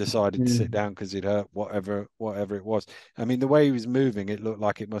decided to sit down because it hurt, whatever it was. I mean, the way he was moving, it looked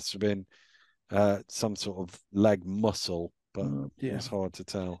like it must have been some sort of leg muscle, but it's hard to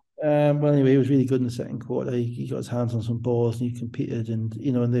tell. Well, anyway, he was really good in the second quarter. He got his hands on some balls and he competed, and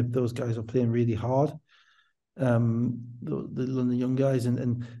those guys are playing really hard. The London young guys,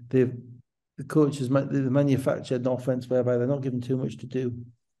 and the coaches, they manufactured an offense whereby they're not given too much to do.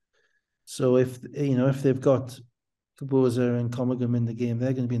 So if they've got Kaboza and Comagum in the game,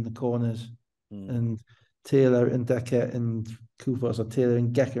 they're going to be in the corners, and Taylor and Decker and Kufos, or Taylor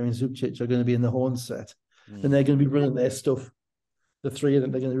and Gecker and Zubcic are going to be in the horn set, and they're going to be running their stuff. The three of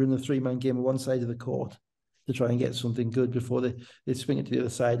them, they're going to run the 3-man game on one side of the court to try and get something good before they swing it to the other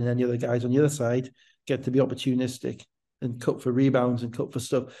side, and then the other guys on the other side get to be opportunistic and cut for rebounds and cut for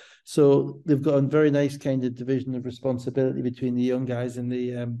stuff. So they've got a very nice kind of division of responsibility between the young guys and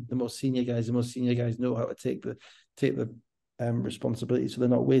the most senior guys. The most senior guys know how to take the responsibility, so they're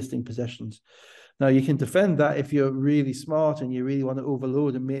not wasting possessions. Now, you can defend that if you're really smart and you really want to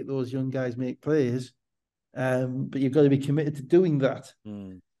overload and make those young guys make plays, but you've got to be committed to doing that.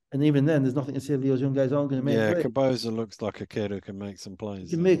 And even then, there's nothing to say those young guys aren't going to make plays. Kaboza looks like a kid who can make some plays.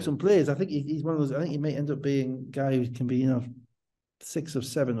 He can make some plays. I think he's one of those. I think he may end up being a guy who can be, 6 of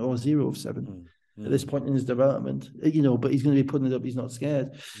 7 or 0 of 7 at this point in his development. But he's going to be putting it up. He's not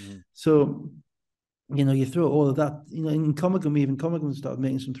scared. So, you throw all of that. In Comagum started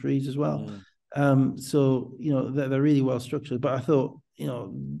making some threes as well. So they're really well structured. But I thought,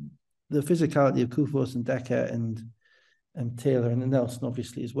 the physicality of Kufos and Decker and Taylor and Nelson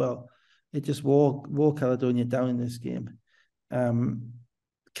obviously as well, it just wore Caledonia down in this game.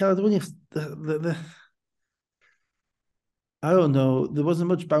 Caledonia, I don't know, there wasn't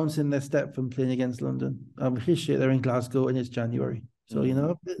much bounce in their step from playing against London. I appreciate they're in Glasgow and it's January, so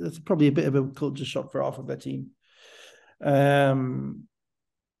it's probably a bit of a culture shock for half of their team. But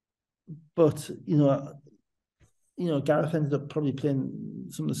Gareth ended up probably playing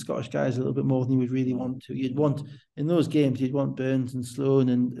some of the Scottish guys a little bit more than he would really want to. You'd want, in those games, you'd want Burns and Sloan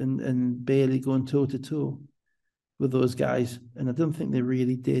and Bailey going toe-to-toe with those guys. And I don't think they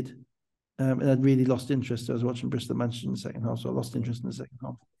really did. And I'd really lost interest. I was watching Bristol Manchester in the second half, so I lost interest in the second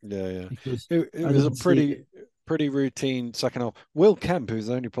half. Yeah. It was a pretty routine second half. Will Kemp, who's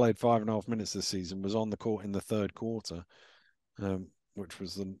only played 5.5 minutes this season, was on the court in the third quarter. Which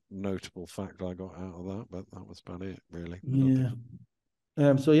was the notable fact I got out of that, but that was about it, really. Yeah.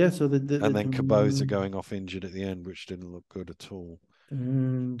 So then Kaboza going off injured at the end, which didn't look good at all.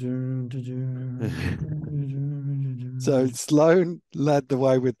 So Sloan led the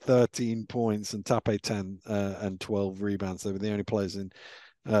way with 13 points and Tape 10 and 12 rebounds. They were the only players in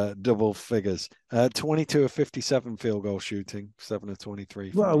double figures. 22 of 57 field goal shooting, 7 of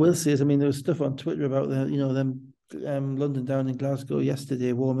 23. What I will say is, there was stuff on Twitter about them London down in Glasgow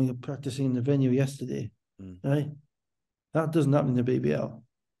yesterday, warming up, practicing in the venue yesterday. Right? That doesn't happen in the BBL.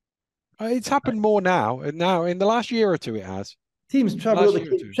 It's happened more now. Now, in the last year or two, it has. Teams travel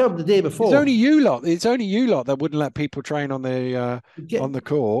the day before. It's only you lot that wouldn't let people train on the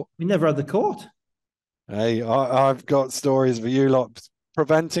court. We never had the court. Hey, I've got stories of you lot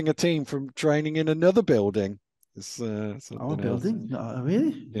preventing a team from training in another building. It's building? No,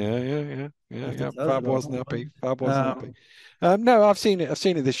 really? Yeah. Fab wasn't happy. No, I've seen it. I've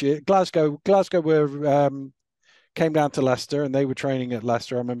seen it this year. Glasgow were came down to Leicester, and they were training at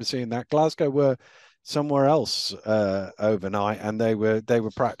Leicester. I remember seeing that. Glasgow were somewhere else overnight, and they were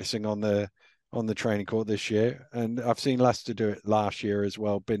practicing on the training court this year. And I've seen Leicester do it last year as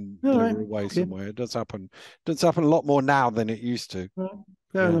well. They were away somewhere. It does happen. Does happen a lot more now than it used to.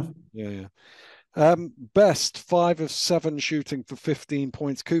 Fair enough. Yeah. Best 5 of 7 shooting for 15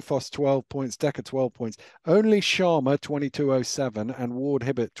 points. Kufos 12 points. Decker 12 points. Only Sharma 22:07 and Ward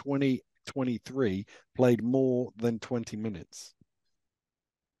Hibbert 20:23 played more than 20 minutes.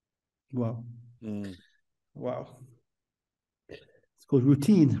 Wow. Wow. It's called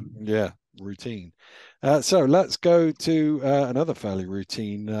routine. Yeah, routine. So let's go to another fairly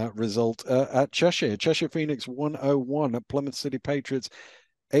routine result at Cheshire. Cheshire Phoenix 101 at Plymouth City Patriots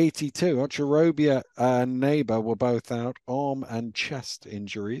 82. Ocherobia and Neighbour were both out, arm and chest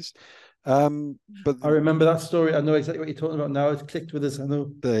injuries. But I remember that story. I know exactly what you're talking about now. It's clicked with us. I know.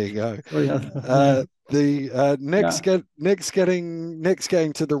 There you go. Nick's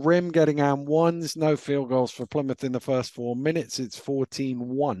getting to the rim, getting and ones. No field goals for Plymouth in the first 4 minutes. It's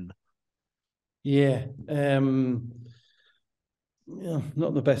 14-1. Yeah.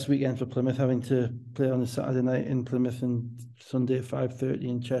 Not the best weekend for Plymouth, having to play on a Saturday night in Plymouth and Sunday at 5:30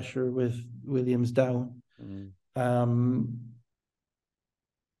 in Cheshire with Williams down.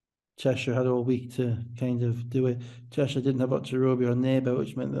 Cheshire had all week to kind of do it. Cheshire didn't have Ocherobia or Neighbour,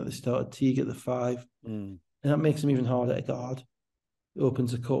 which meant that they started Teague at the 5. And that makes them even harder to guard. It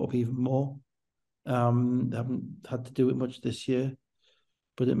opens the court up even more. They haven't had to do it much this year,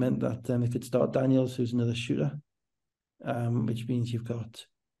 but it meant that they could start Daniels, who's another shooter, which means you've got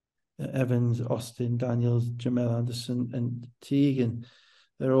Evans, Austin, Daniels, Jamel Anderson, and Teague. And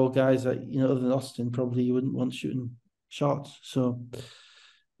they're all guys that, other than Austin, probably you wouldn't want shooting shots. So,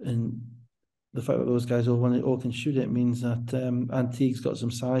 and the fact that those guys all can shoot it means that, and Teague's got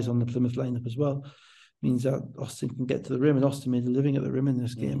some size on the Plymouth lineup as well, means that Austin can get to the rim, and Austin made a living at the rim in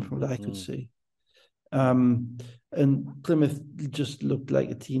this game from what I could see. And Plymouth just looked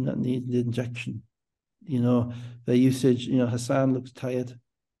like a team that needed injection. Their usage, Hassan looks tired.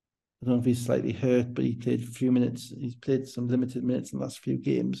 I don't know if he's slightly hurt, but he played a few minutes. He's played some limited minutes in the last few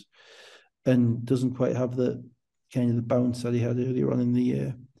games and doesn't quite have the kind of the bounce that he had earlier on in the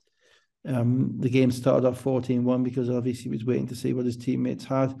year. The game started off 14-1 because obviously he was waiting to see what his teammates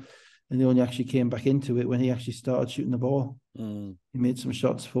had, and they only actually came back into it when he actually started shooting the ball. He made some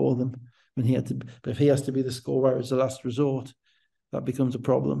shots for them when he had to, but if he has to be the scorer as the last resort, that becomes a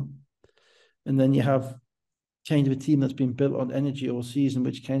problem. And then you have kind of a team that's been built on energy all season,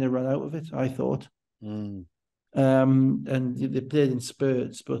 which kind of ran out of it, I thought. And they played in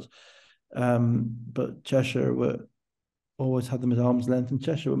spurts, but Cheshire always had them at arm's length, and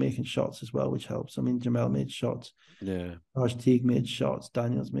Cheshire were making shots as well, which helps. I mean, Jamel made shots. Yeah. Raj Teague made shots.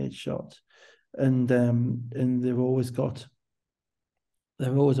 Daniels made shots. And they've always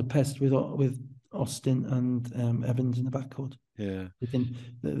a pest with Austin and Evans in the backcourt. Yeah.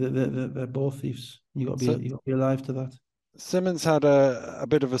 They're both thieves. You got to be alive to that. Simmons had a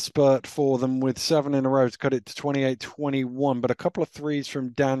bit of a spurt for them with 7 in a row to cut it to 28-21, but a couple of threes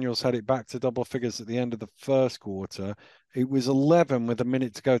from Daniels had it back to double figures at the end of the first quarter. It was 11 with a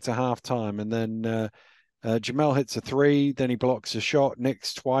minute to go to halftime, and then Jamel hits a 3, then he blocks a shot.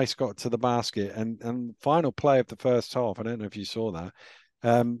 Nick's twice got to the basket, and final play of the first half, I don't know if you saw that,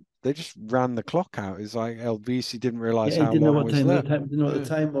 they just ran the clock out. It's like LVC didn't realize how long it was left. Didn't know what the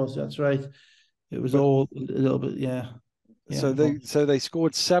time was. That's right. It was all a little bit, yeah. So they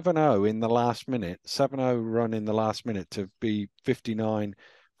scored 7-0 in the last minute, 7-0 run in the last minute to be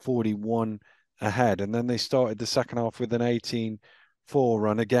 59-41 ahead. And then they started the second half with an 18-4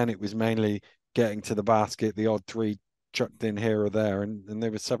 run. Again, it was mainly getting to the basket, the odd 3 chucked in here or there, and they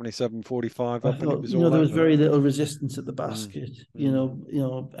were 77-45 up, and it was all there was very little resistance at the basket. They're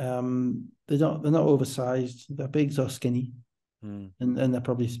not oversized. Their bigs are skinny. And they're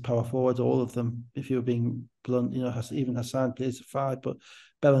probably power forwards, all of them, if you're being blunt. Even Hassan plays a 5, but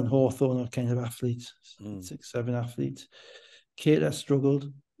Bell and Hawthorne are kind of athletes, 6'7" athletes. Kate has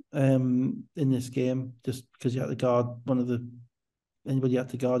struggled in this game just because you had to guard anybody you had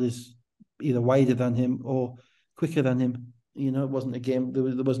to guard is either wider than him or quicker than him. It wasn't a game. There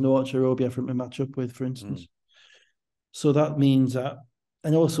was no Ocherobia for him to match up with, for instance. So that means that,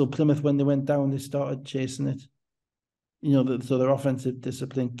 and also Plymouth, when they went down, they started chasing it. So their offensive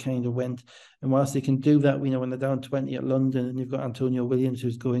discipline kind of went. And whilst they can do that, when they're down 20 at London and you've got Antonio Williams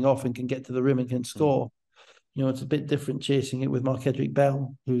who's going off and can get to the rim and can score, it's a bit different chasing it with Mark-Edric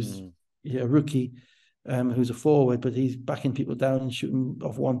Bell, who's a rookie, who's a forward, but he's backing people down and shooting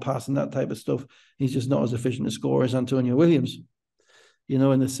off one pass and that type of stuff. He's just not as efficient a scorer as Antonio Williams.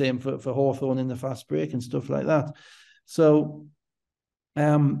 and the same for Hawthorn in the fast break and stuff like that. So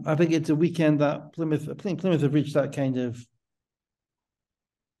I think it's a weekend that Plymouth have reached that kind of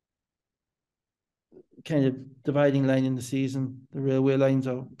dividing line in the season. The railway lines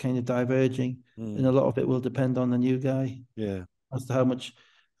are kind of diverging, and a lot of it will depend on the new guy. Yeah, as to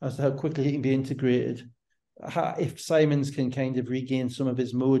how quickly he can be integrated. If Simons can kind of regain some of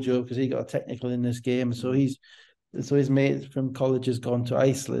his mojo, because he got a technical in this game, so his mate from college has gone to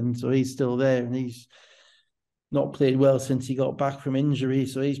Iceland, so he's still there, and he's not played well since he got back from injury.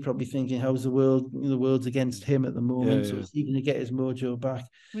 So he's probably thinking, how's the world? The world's against him at the moment. So is he going to get his mojo back?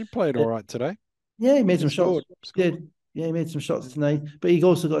 He played all right today. Yeah, he made some shots. Scored. Yeah, he made some shots tonight. But he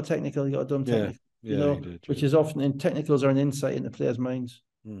also got a technical. He got a dumb technical. He did, which is often in technicals are an insight into players' minds.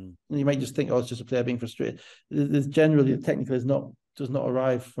 And you might just think, oh, it's just a player being frustrated. There's generally, the technical does not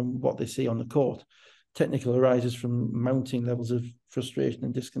arrive from what they see on the court. Technical arises from mounting levels of frustration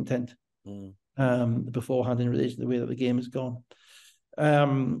and discontent beforehand in relation to the way that the game has gone.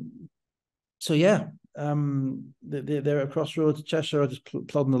 So yeah, they're at a crossroads. Cheshire are just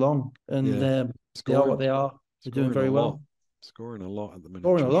plodding along, and they are what they are. They're doing very well. Scoring a lot at the minute.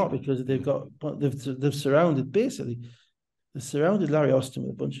 Scoring a lot because they've surrounded Larry Austin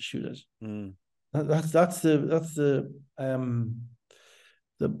with a bunch of shooters. That's the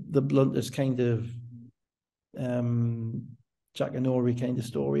bluntest kind of Jack Anori kind of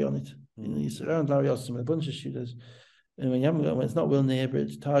story on it. You surround Larry Austin with a bunch of shooters, and when it's not Will Neighbour,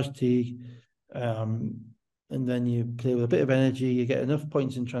 it's Taj Teague, and then you play with a bit of energy, you get enough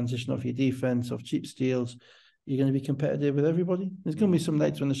points in transition off your defense, off cheap steals, you're going to be competitive with everybody. There's going to be some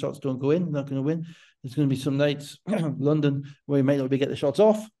nights when the shots don't go in, you're not going to win. There's going to be some nights, London, where you might not be get the shots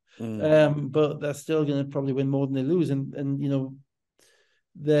off, but they're still going to probably win more than they lose. And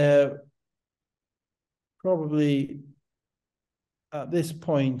they're probably at this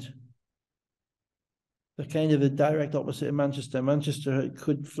point, they're kind of the direct opposite of Manchester. Manchester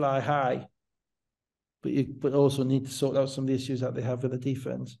could fly high, but also need to sort out some of the issues that they have with the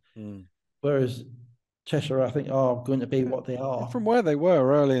defense. Whereas Cheshire, I think, are going to be what they are. From where they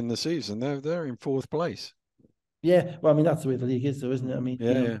were early in the season, they're in fourth place. Yeah, well, I mean, that's the way the league is, though, isn't it? I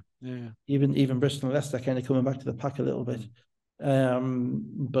mean, yeah. Even Bristol and Leicester kind of coming back to the pack a little bit.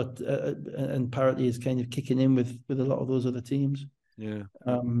 But Parity is kind of kicking in with a lot of those other teams. Yeah.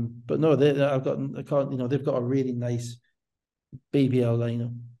 But no, they've got a really nice BBL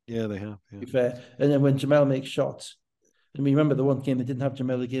lineup. Yeah, they have. To be fair. And then when Jamal makes shots, and we remember the one game they didn't have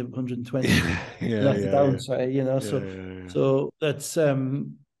Jamal, they gave 120. That's the downside, So that's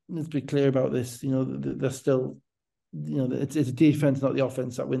let's be clear about this. They're still, it's a defense, not the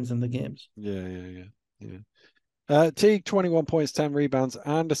offense, that wins them the games. Yeah. Teague, 21 points, 10 rebounds.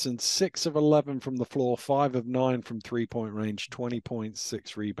 Anderson, 6 of 11 from the floor, 5 of 9 from three-point range, 20 points,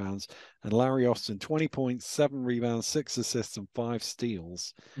 6 rebounds. And Larry Austin, 20 points, 7 rebounds, 6 assists, and 5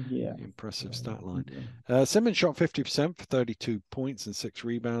 steals. Yeah. Impressive stat line. Simmons shot 50% for 32 points and 6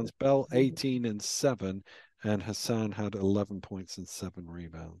 rebounds. Bell, 18 and 7. And Hassan had 11 points and 7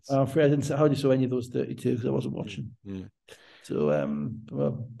 rebounds. I'm afraid I didn't hardly saw any of those 32 because I wasn't watching. Yeah. So,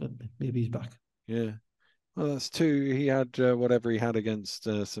 but maybe he's back. Yeah. Well, that's 2. He had whatever he had against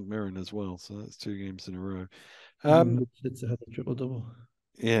St Mirren as well. So that's 2 games in a row. It's a triple-double.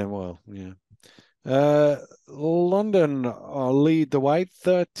 Yeah, well, yeah. London lead the way,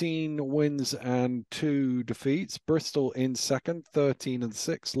 13 wins and 2 defeats. Bristol in second, 13 and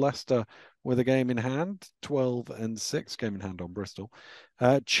 6. Leicester with a game in hand, 12 and 6, game in hand on Bristol.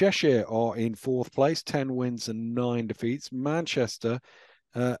 Cheshire are in fourth place, 10 wins and 9 defeats. Manchester,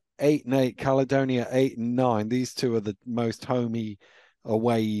 8 and 8. Caledonia, 8 and 9. These 2 are the most homey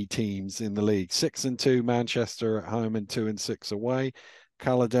away teams in the league. 6 and 2, Manchester at home, and 2 and 6 away.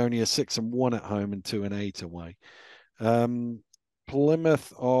 Caledonia 6 and 1 at home and 2 and 8 away.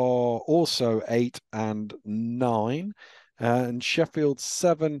 Plymouth are also 8 and 9, and Sheffield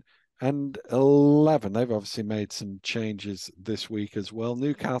 7 and 11. They've obviously made some changes this week as well.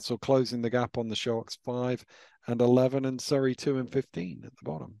 Newcastle closing the gap on the Sharks, 5 and 11, and Surrey 2 and 15 at the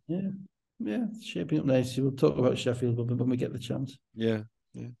bottom. Yeah, it's shaping up nicely. We'll talk about Sheffield when we get the chance. Yeah.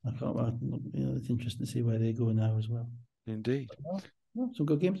 I can't. It's interesting to see where they go now as well. Indeed. Some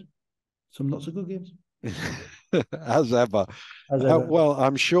good games, some not so good games. As ever. Well,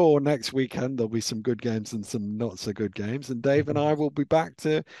 I'm sure next weekend there'll be some good games and some not so good games, and Dave and I will be back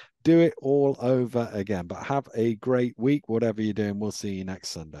to do it all over again. But have a great week, whatever you're doing. We'll see you next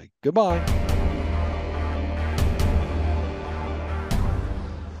Sunday. Goodbye.